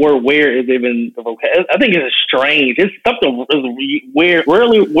think the word weird is even okay. I think it's strange. It's something weird,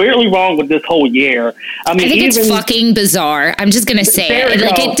 weirdly wrong with this whole year. I think it's fucking bizarre. I'm just going to say it.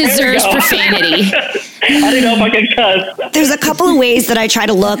 It deserves profanity. I didn't know if I could cuss. There's a couple of ways that I try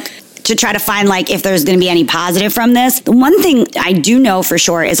to look to try to find if there's going to be any positive from this. The one thing I do know for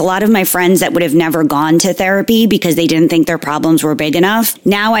sure is a lot of my friends that would have never gone to therapy because they didn't think their problems were big enough.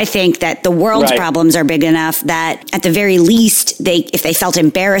 Now I think that the world's problems are big enough that at the very least, if they felt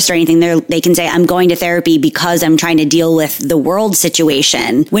embarrassed or anything, they can say, I'm going to therapy because I'm trying to deal with the world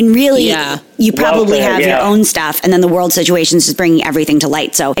situation. When really, you probably have your own stuff and then the world situation is just bringing everything to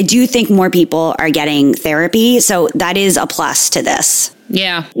light. So I do think more people are getting therapy. So that is a plus to this.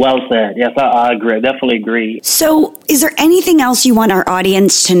 Yeah. Well said. Yes, I agree. I definitely agree. So is there anything else you want our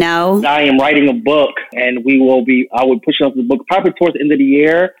audience to know? I am writing a book and I will push up the book probably towards the end of the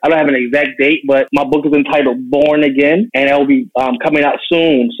year. I don't have an exact date, but my book is entitled Born Again and it will be coming out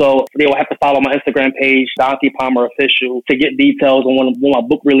soon. So they will have to follow my Instagram page, Dante Palmer Official, to get details on when my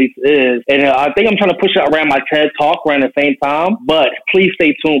book release is. And I think I'm trying to push it around my TED Talk around the same time, but please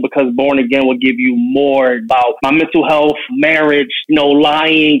stay tuned because Born Again will give you more about my mental health, marriage,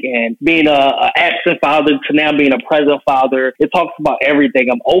 lying and being a absent father to now being a present father. It talks about everything.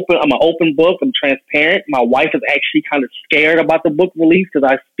 I'm an open book. I'm transparent. My wife is actually kind of scared about the book release because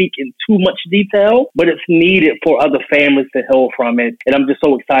I speak in too much detail, but it's needed for other families to heal from it. And I'm just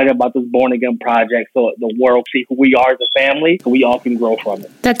so excited about this Born Again project so the world see who we are as a family so we all can grow from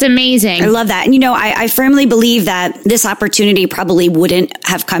it. That's amazing. I love that. And I firmly believe that this opportunity probably wouldn't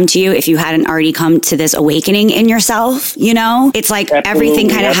have come to you if you hadn't already come to this awakening in yourself. It's like everything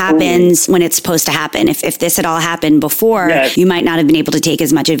kind of happens when it's supposed to happen. If this had all happened before, you might not have been able to take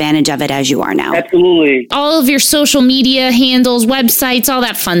as much advantage of it as you are now. Absolutely. All of your social media handles, websites, all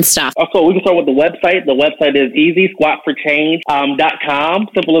that fun stuff. So we can start with the website. The website is easysquatforchange.com.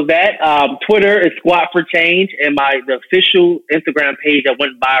 Simple as that. Twitter is Squat for Change, and the official Instagram page that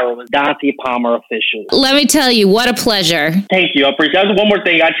went viral is Dante Palmer Official. Let me tell you, what a pleasure. Thank you. I appreciate it. One more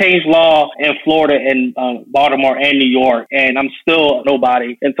thing. I changed law in Florida and Baltimore and New York, and I'm still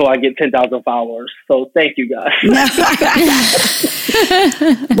nobody until I get 10,000 followers. So thank you, guys.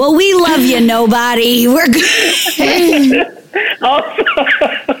 Well, we love you, nobody. We're good. Thank you.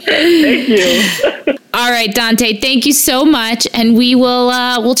 All right, Dante, thank you so much, and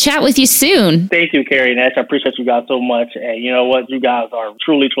we'll chat with you soon. Thank you, Carrie Nash. I appreciate you guys so much, and you know what? You guys are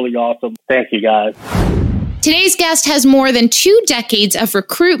truly, truly awesome. Thank you, guys. Today's guest has more than 2 decades of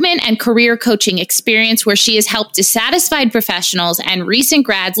recruitment and career coaching experience where she has helped dissatisfied professionals and recent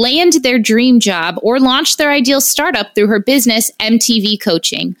grads land their dream job or launch their ideal startup through her business, MTV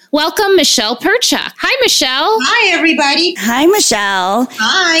Coaching. Welcome, Michelle Perchuk. Hi, Michelle. Hi, everybody. Hi, Michelle.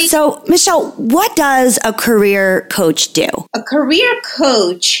 Hi. So, Michelle, what does a career coach do? A career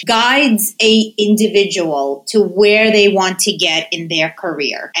coach guides an individual to where they want to get in their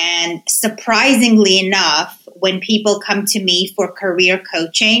career. And surprisingly enough, when people come to me for career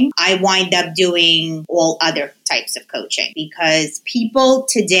coaching, I wind up doing all other types of coaching because people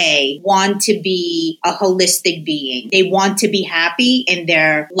today want to be a holistic being. They want to be happy in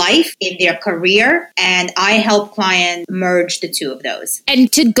their life, in their career, and I help clients merge the two of those.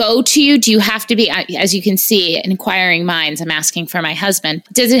 And to go to you, do you have to be, as you can see, inquiring minds, I'm asking for my husband,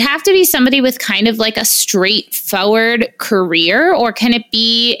 does it have to be somebody with kind of like a straightforward career, or can it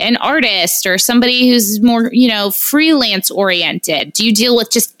be an artist or somebody who's more, freelance oriented? Do you deal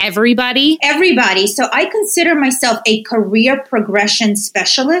with just everybody? Everybody. So I consider myself a career progression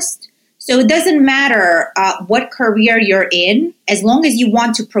specialist. So it doesn't matter what career you're in, as long as you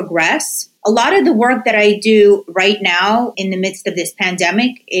want to progress. A lot of the work that I do right now in the midst of this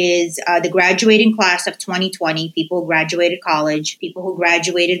pandemic is the graduating class of 2020, people who graduated college, people who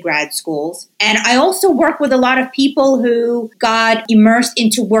graduated grad schools. And I also work with a lot of people who got immersed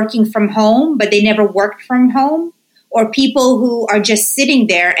into working from home, but they never worked from home, or people who are just sitting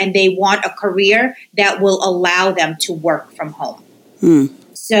there and they want a career that will allow them to work from home.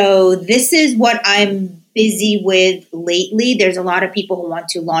 So this is what I'm busy with lately. There's a lot of people who want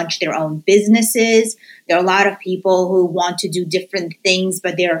to launch their own businesses. There are a lot of people who want to do different things,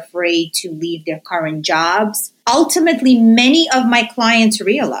 but they're afraid to leave their current jobs. Ultimately, many of my clients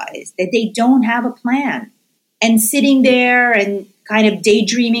realize that they don't have a plan. And sitting there and kind of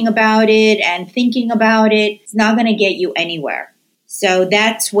daydreaming about it and thinking about it is not going to get you anywhere. So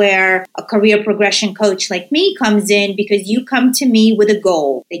that's where a career progression coach like me comes in, because you come to me with a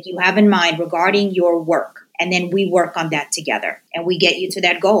goal that you have in mind regarding your work. And then we work on that together and we get you to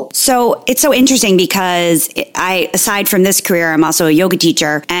that goal. So it's so interesting because aside from this career, I'm also a yoga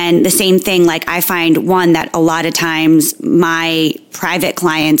teacher. And the same thing, like I find one that a lot of times my private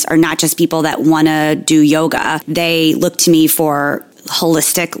clients are not just people that want to do yoga. They look to me for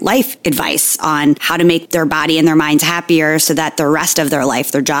holistic life advice on how to make their body and their minds happier so that the rest of their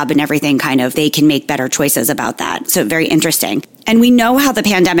life, their job and everything, they can make better choices about that. So very interesting. And we know how the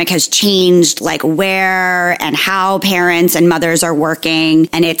pandemic has changed, like where and how parents and mothers are working.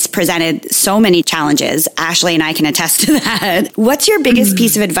 And it's presented so many challenges. Ashley and I can attest to that. What's your biggest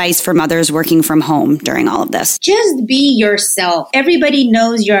piece of advice for mothers working from home during all of this? Just be yourself. Everybody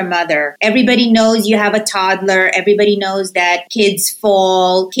knows you're a mother. Everybody knows you have a toddler. Everybody knows that kids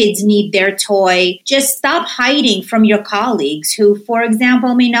fall, kids need their toy. Just stop hiding from your colleagues who, for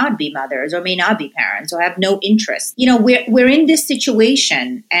example, may not be mothers or may not be parents or have no interest. We're in this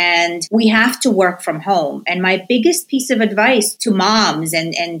situation and we have to work from home. And my biggest piece of advice to moms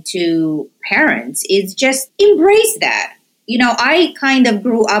and to parents is just embrace that. I kind of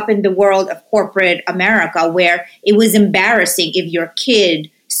grew up in the world of corporate America where it was embarrassing if your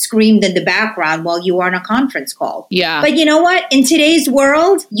kid screamed in the background while you were on a conference call. Yeah. But you know what? In today's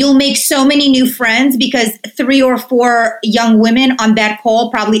world, you'll make so many new friends because 3 or 4 young women on that call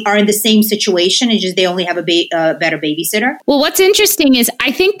probably are in the same situation. It's just they only have a better babysitter. Well, what's interesting is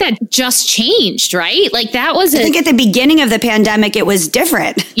I think that just changed, right? Like that was I think at the beginning of the pandemic, it was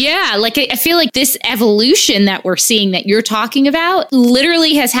different. Yeah. Like I feel like this evolution that we're seeing that you're talking about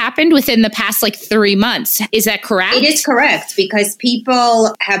literally has happened within the past 3 months. Is that correct? It is correct because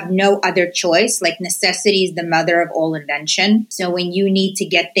people have no other choice. Like necessity is the mother of all invention. So when you need to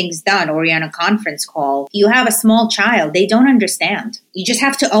get things done or you're on a conference call, you have a small child, they don't understand. You just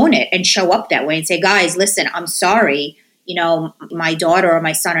have to own it and show up that way and say, guys, listen, I'm sorry. my daughter or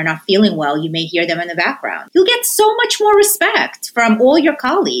my son are not feeling well, you may hear them in the background. You'll get so much more respect from all your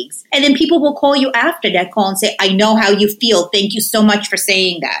colleagues. And then people will call you after that call and say, I know how you feel. Thank you so much for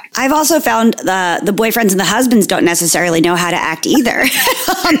saying that. I've also found the boyfriends and the husbands don't necessarily know how to act either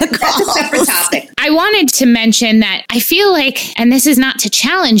on the calls. That's a separate topic. I wanted to mention that I feel like, and this is not to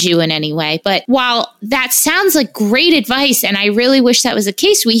challenge you in any way, but while that sounds like great advice, and I really wish that was the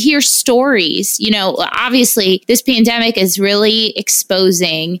case, we hear stories, obviously this pandemic is really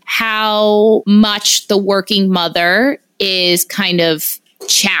exposing how much the working mother is kind of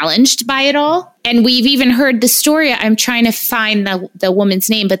challenged by it all. And we've even heard the story. I'm trying to find the woman's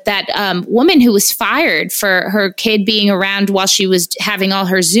name, but that woman who was fired for her kid being around while she was having all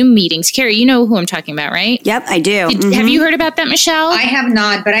her Zoom meetings. Carrie, you know who I'm talking about, right? Yep, I do. Have you heard about that, Michelle? I have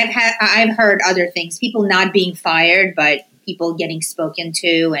not, but I've heard other things. People not being fired, but people getting spoken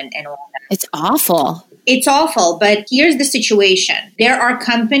to and all that. It's awful. It's awful, but here's the situation. There are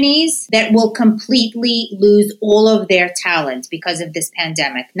companies that will completely lose all of their talent because of this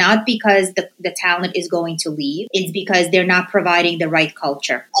pandemic. Not because the talent is going to leave. It's because they're not providing the right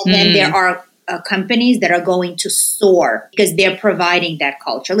culture. And then there are companies that are going to soar because they're providing that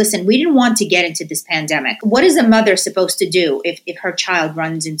culture. Listen, we didn't want to get into this pandemic. What is a mother supposed to do if her child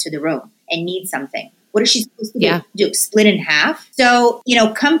runs into the room and needs something? What is she supposed to do? Split in half? So,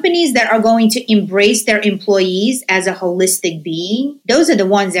 companies that are going to embrace their employees as a holistic being, those are the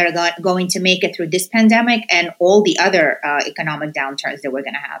ones that are going to make it through this pandemic and all the other economic downturns that we're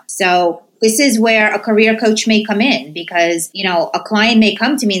going to have. So this is where a career coach may come in because, a client may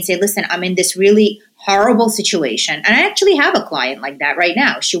come to me and say, listen, I'm in this really horrible situation. And I actually have a client like that right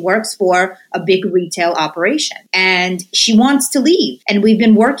now. She works for a big retail operation and she wants to leave. And we've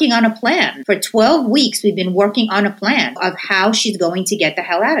been working on a plan. For 12 weeks, we've been working on a plan of how she's going to get the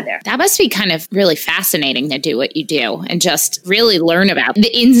hell out of there. That must be kind of really fascinating to do what you do and just really learn about the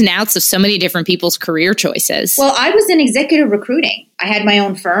ins and outs of so many different people's career choices. Well, I was in executive recruiting. I had my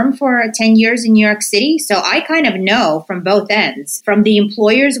own firm for 10 years in New York City. So I kind of know from both ends, from the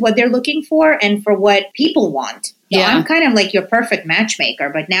employers, what they're looking for and for what people want. So I'm kind of like your perfect matchmaker,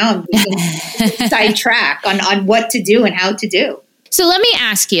 but now I'm sidetrack on what to do and how to do. So let me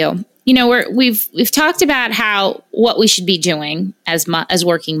ask you, we've talked about what we should be doing as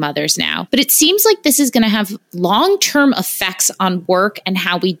working mothers now, but it seems like this is going to have long-term effects on work and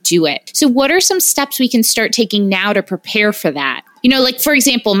how we do it. So what are some steps we can start taking now to prepare for that? For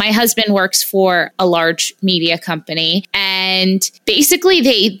example, my husband works for a large media company and basically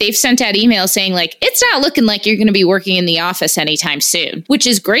they've sent out emails saying like, it's not looking like you're going to be working in the office anytime soon, which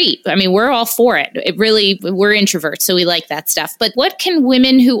is great. I mean, we're all for it. We're introverts, so we like that stuff. But what can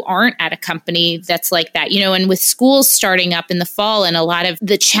women who aren't at a company that's like that, and with schools starting up in the fall and a lot of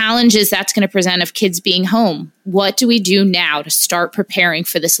the challenges that's going to present of kids being home, what do we do now to start preparing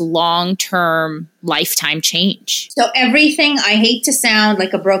for this long-term lifetime change? So everything, I hate to sound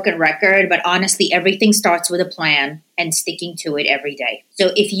like a broken record, but honestly, everything starts with a plan and sticking to it every day.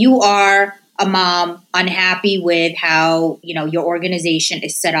 So if you are a mom unhappy with how, your organization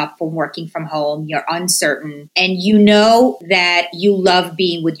is set up for working from home, you're uncertain, and you know that you love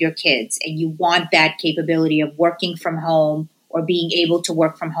being with your kids and you want that capability of working from home or being able to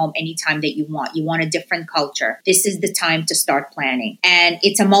work from home anytime that you want. You want a different culture. This is the time to start planning. And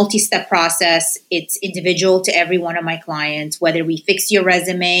it's a multi-step process. It's individual to every one of my clients, whether we fix your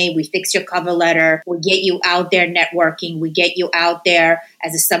resume, we fix your cover letter, we get you out there networking, we get you out there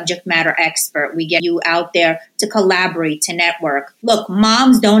as a subject matter expert, we get you out there to collaborate, to network. Look,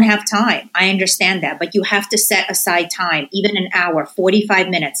 moms don't have time. I understand that, but you have to set aside time, even an hour, 45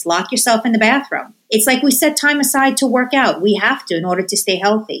 minutes. Lock yourself in the bathroom. It's like we set time aside to work out. We have to in order to stay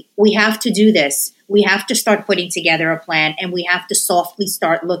healthy. We have to do this. We have to start putting together a plan and we have to softly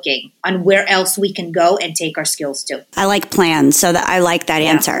start looking on where else we can go and take our skills to. I like plans, so that I like that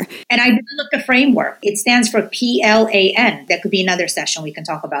answer. And I developed a framework. It stands for PLAN. That could be another session. We can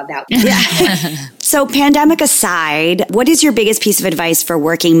talk about that. Yeah. So pandemic aside, what is your biggest piece of advice for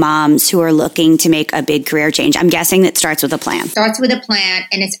working moms who are looking to make a big career change? I'm guessing that starts with a plan. Starts with a plan,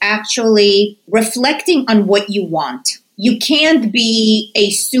 and it's actually reflecting on what you want. You can't be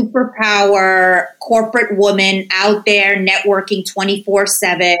a superpower corporate woman out there networking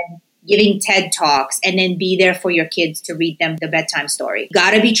 24/7, giving TED Talks, and then be there for your kids to read them the bedtime story. You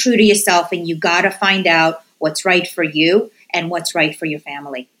gotta be true to yourself, and you gotta find out what's right for you and what's right for your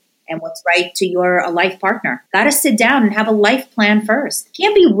family and what's right to your life partner. Gotta sit down and have a life plan first.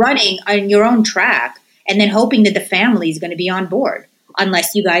 Can't be running on your own track and then hoping that the family is going to be on board,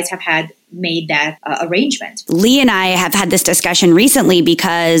 unless you guys have had made that arrangement. Lee and I have had this discussion recently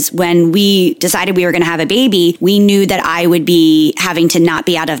because when we decided we were going to have a baby, we knew that I would be having to not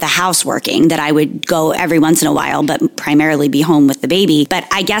be out of the house working, that I would go every once in a while, but primarily be home with the baby. But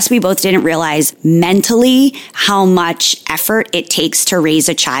I guess we both didn't realize mentally how much effort it takes to raise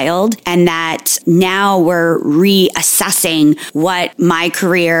a child, and that now we're reassessing what my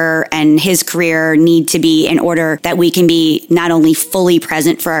career and his career need to be in order that we can be not only fully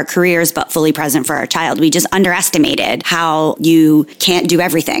present for our careers, but fully present for our child. We just underestimated how you can't do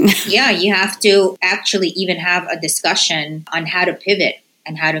everything. Yeah, you have to actually even have a discussion on how to pivot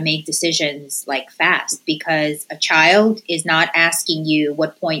and how to make decisions like fast, because a child is not asking you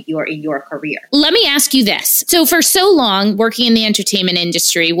what point you're in your career. Let me ask you this. So for so long working in the entertainment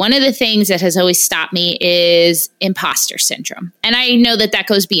industry, one of the things that has always stopped me is imposter syndrome. And I know that that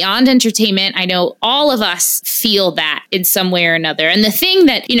goes beyond entertainment. I know all of us feel that in some way or another. And the thing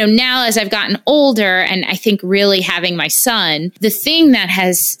that, now as I've gotten older and I think really having my son, the thing that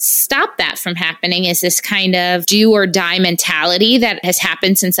has stopped that from happening is this kind of do or die mentality that has happened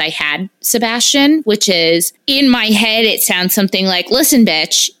since I had Sebastian, which is in my head, it sounds something like, listen,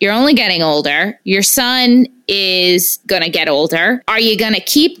 bitch, you're only getting older. Your son is going to get older. Are you going to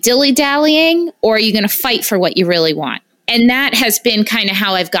keep dilly-dallying, or are you going to fight for what you really want? And that has been kind of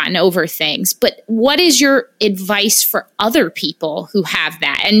how I've gotten over things. But what is your advice for other people who have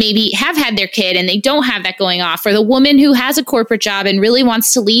that and maybe have had their kid and they don't have that going off, or the woman who has a corporate job and really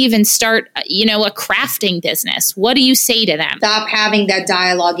wants to leave and start, a crafting business? What do you say to them? Stop having that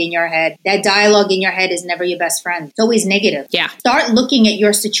dialogue in your head. That dialogue in your head is never your best friend. It's always negative. Yeah. Start looking at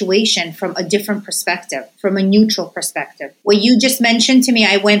your situation from a different perspective, from a neutral perspective. What you just mentioned to me,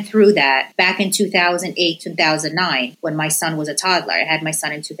 I went through that back in 2008, 2009, when my son was a toddler. I had my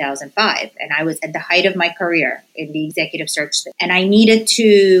son in 2005, and I was at the height of my career in the executive search. And I needed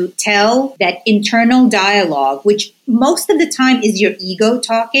to tell that internal dialogue, which most of the time is your ego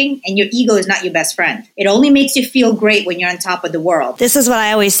talking, and your ego is not your best friend. It only makes you feel great when you're on top of the world. This is what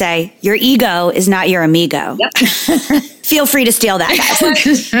I always say. Your ego is not your amigo. Yep. Feel free to steal that, guys.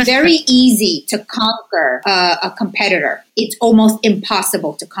 It's very easy to conquer a competitor. It's almost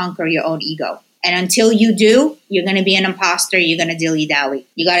impossible to conquer your own ego. And until you do, you're going to be an imposter. You're going to dilly-dally.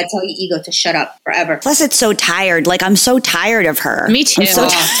 You got to tell your ego to shut up forever. Plus, it's so tired. Like, I'm so tired of her. Me too.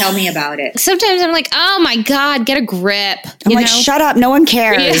 Tell me about it. Sometimes I'm like, oh my God, get a grip. I'm like, shut up. No one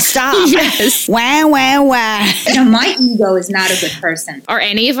cares. Yeah. Stop. Yes. Wah, wah, wah. My ego is not a good person. Or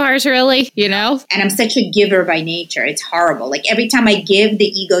any of ours, really, And I'm such a giver by nature. It's horrible. Like, every time I give, the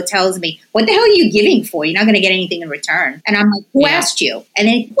ego tells me, what the hell are you giving for? You're not going to get anything in return. And I'm like, who asked you? And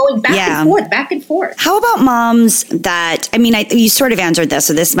then it's going back and forth. How about moms that, you sort of answered this,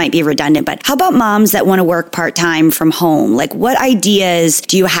 so this might be redundant, but how about moms that want to work part-time from home? Like, what ideas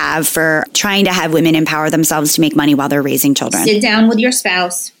do you have for trying to have women empower themselves to make money while they're raising children? Sit down with your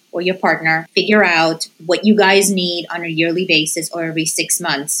spouse or your partner, figure out what you guys need on a yearly basis or every 6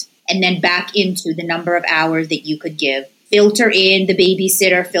 months, and then back into the number of hours that you could give. Filter in the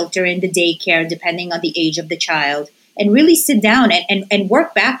babysitter, filter in the daycare, depending on the age of the child. And really sit down and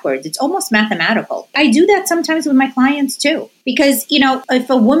work backwards. It's almost mathematical. I do that sometimes with my clients too. Because, if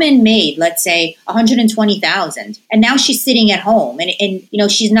a woman made, let's say, $120,000, and now she's sitting at home and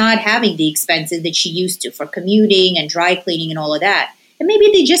she's not having the expenses that she used to for commuting and dry cleaning and all of that. And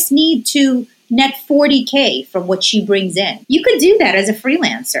maybe they just need to net $40K from what she brings in. You could do that as a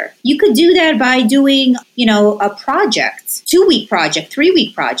freelancer. You could do that by doing, a project, 2-week project,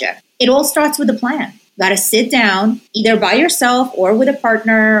 3-week project. It all starts with a plan. Got to sit down, either by yourself or with a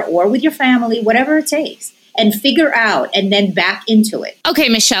partner or with your family, whatever it takes, and figure out and then back into it. Okay,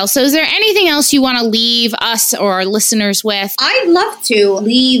 Michelle. So is there anything else you want to leave us or our listeners with? I'd love to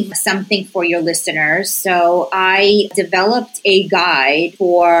leave something for your listeners. So I developed a guide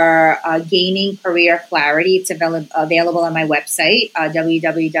for gaining career clarity. It's available on my website,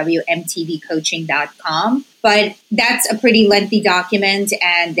 www.mtvcoaching.com. But that's a pretty lengthy document,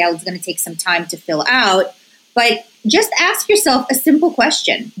 and that's going to take some time to fill out. But just ask yourself a simple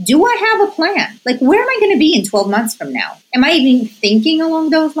question. Do I have a plan? Like, where am I going to be in 12 months from now? Am I even thinking along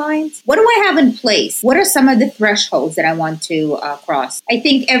those lines? What do I have in place? What are some of the thresholds that I want to cross? I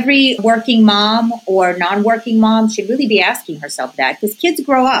think every working mom or non-working mom should really be asking herself that, because kids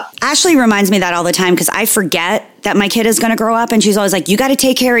grow up. Ashley reminds me that all the time, because I forget that my kid is going to grow up, and she's always like, you got to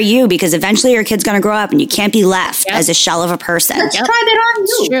take care of you, because eventually your kid's going to grow up and you can't be left as a shell of a person. Let's try that on you.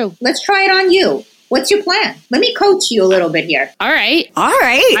 It's true. Let's try it on you. What's your plan? Let me coach you a little bit here. All right. All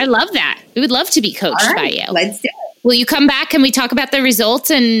right. I love that. We would love to be coached by you. Let's do it. Will you come back and we talk about the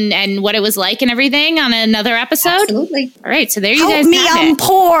results and what it was like and everything on another episode? Absolutely. All right. So there you Help guys me, have I'm it.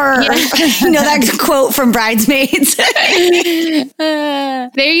 poor. You know that quote from Bridesmaids?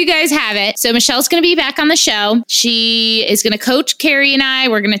 There you guys have it. So Michelle's going to be back on the show. She is going to coach Carrie and I.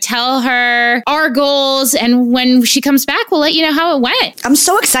 We're going to tell her our goals. And when she comes back, we'll let you know how it went. I'm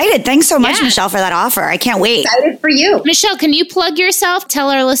so excited. Thanks so much, Yeah. Michelle, for that offer. I can't wait. Excited for you. Michelle, can you plug yourself? Tell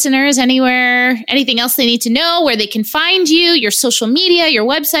our listeners anything else they need to know, where they can find you, your social media, your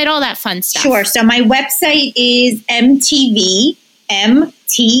website, all that fun stuff. Sure. So my website is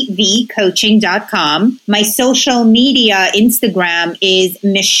mtvcoaching.com. My social media Instagram is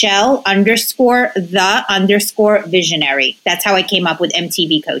Michelle_the_visionary. That's how I came up with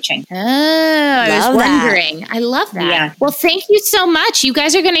MTV Coaching. Oh, I was Love that. wondering. I love that. Yeah. Well, thank you so much. You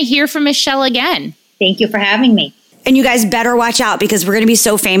guys are going to hear from Michelle again. Thank you for having me. And you guys better watch out because we're going to be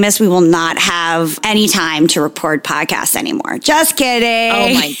so famous, we will not have any time to record podcasts anymore. Just kidding.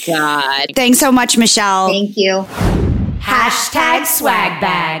 Oh, my God. Thanks so much, Michelle. Thank you.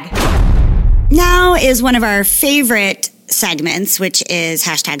 #swagbag. Now is one of our favorite segments, which is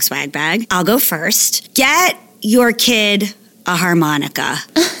 #swagbag. I'll go first. Get your kid a harmonica.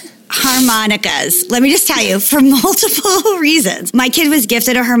 Harmonicas. Let me just tell you, for multiple reasons. My kid was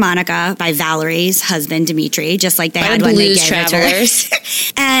gifted a harmonica by Valerie's husband, Dimitri, just like they By had the when they Blues gave Travelers. it to her.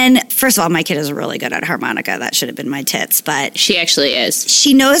 And first of all, my kid is really good at harmonica. That should have been my tits, but She actually is.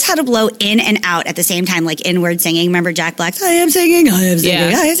 she knows how to blow in and out at the same time, like inward singing. Remember Jack Black's, I am singing, I am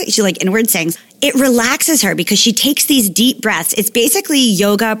singing, Yeah. I am singing. She like inward sings. It relaxes her because she takes these deep breaths. It's basically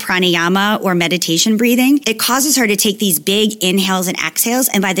yoga, pranayama, or meditation breathing. It causes her to take these big inhales and exhales.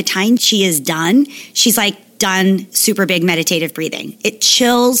 And by the time she is done, she's like done super big meditative breathing. It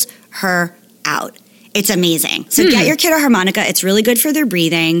chills her out. It's amazing. So get your kid a harmonica. It's really good for their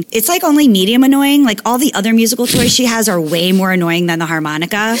breathing. It's like only medium annoying. Like all the other musical toys she has are way more annoying than the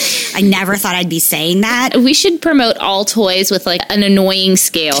harmonica. I never thought I'd be saying that. We should promote all toys with like an annoying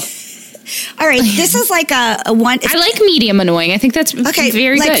scale. All right, this is like a one. I like medium annoying. I think that's Okay,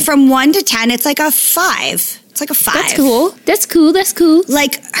 very like good. from 1 to 10, it's like a 5. It's like a 5. That's cool. That's cool. That's cool.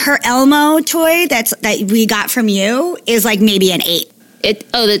 Like her Elmo toy that we got from you is like maybe an 8.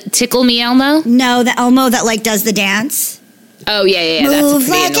 The Tickle Me Elmo? No, the Elmo that like does the dance. Oh, yeah. That's a Move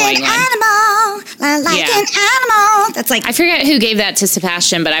pretty like annoying an one. animal, like Yeah. an animal. That's like I forget who gave that to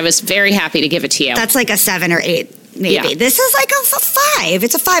Sebastian, but I was very happy to give it to you. that's like a 7 or 8. Maybe. Yeah. This is like a 5.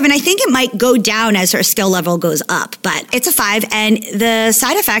 It's a 5. And I think it might go down as her skill level goes up, but it's a 5. And the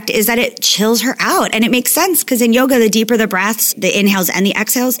side effect is that it chills her out. And it makes sense because in yoga, the deeper the breaths, the inhales and the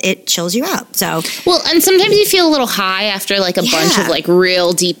exhales, it chills you out. So, Well, and sometimes you feel a little high after like a bunch Yeah. of like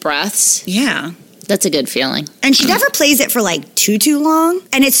real deep breaths. yeah. That's a good feeling. And she never plays it for like too long.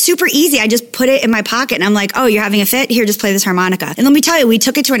 And it's super easy. I just put it in my pocket and I'm like, oh, you're having a fit? Here, just play this harmonica. And let me tell you, we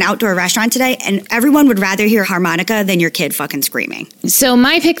took it to an outdoor restaurant today and everyone would rather hear harmonica than your kid fucking screaming. So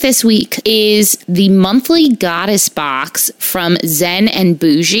my pick this week is the monthly goddess box from Zen and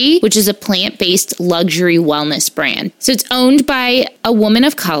Bougie, which is a plant-based luxury wellness brand. So it's owned by a woman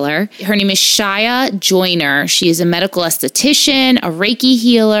of color. Her name is Shaya Joyner. She is a medical esthetician, a Reiki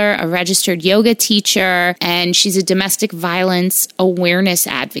healer, a registered yoga teacher, and she's a domestic violence awareness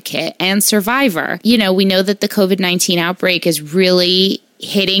advocate and survivor. You know, we know that the COVID-19 outbreak is really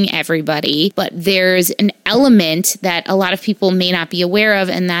hitting everybody, but there's an element that a lot of people may not be aware of,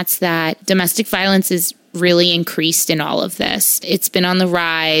 and that's that domestic violence is really increased in all of this. It's been on the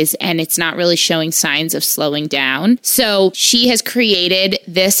rise and it's not really showing signs of slowing down. So she has created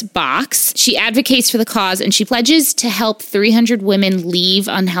this box. She advocates for the cause and she pledges to help 300 women leave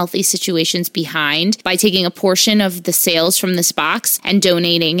unhealthy situations behind by taking a portion of the sales from this box and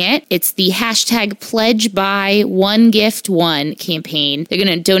donating it. It's the #PledgeBuy1Gift1 campaign. They're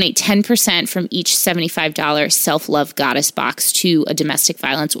going to donate 10% from each $75 self-love goddess box to a domestic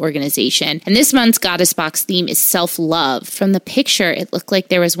violence organization. And this month's goddess box theme is self-love. From the picture, it looked like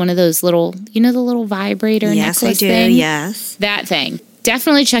there was one of those little, the little vibrator Yes, I necklace do. thing? Yes. That thing.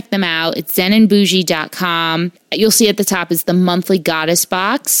 Definitely check them out. It's zenandbougie.com. You'll see at the top is the monthly goddess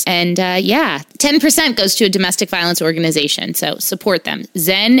box. And 10% goes to a domestic violence organization. So support them.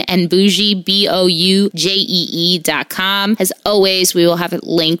 Zen and Bougie, BOUJEE.com. As always, we will have it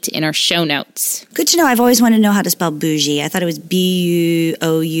linked in our show notes. Good to know. I've always wanted to know how to spell bougie. I thought it was BUOUGIE.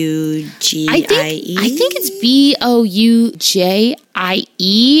 I think it's BOUJIE.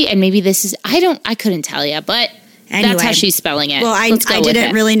 And maybe this is, I couldn't tell you, but Anyway. that's how she's spelling it. Well, I Let's go with didn't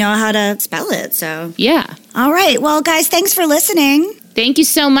it. really know how to spell it, so. Yeah. All right. Well, guys, thanks for listening. Thank you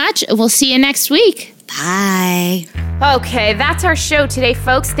so much. We'll see you next week. Bye. Okay, that's our show today,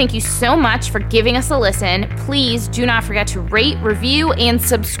 folks. Thank you so much for giving us a listen. Please do not forget to rate, review, and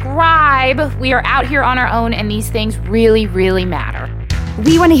subscribe. We are out here on our own, and these things really, really matter.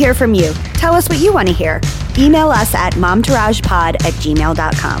 We want to hear from you. Tell us what you want to hear. Email us at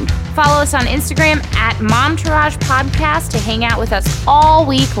momtouragepod@gmail.com. Follow us on Instagram at MomTouragePodcast to hang out with us all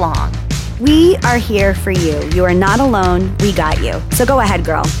week long. We are here for you. You are not alone. We got you. So go ahead,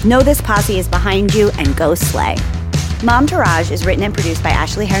 girl. Know this posse is behind you and go slay. Mom Tourage is written and produced by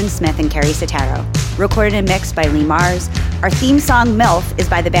Ashley Heron-Smith and Carrie Sotero. Recorded and mixed by Lee Mars. Our theme song, MILF, is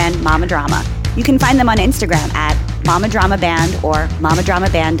by the band Mama Drama. You can find them on Instagram at Mama Drama Band or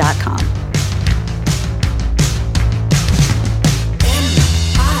mamadramaband.com.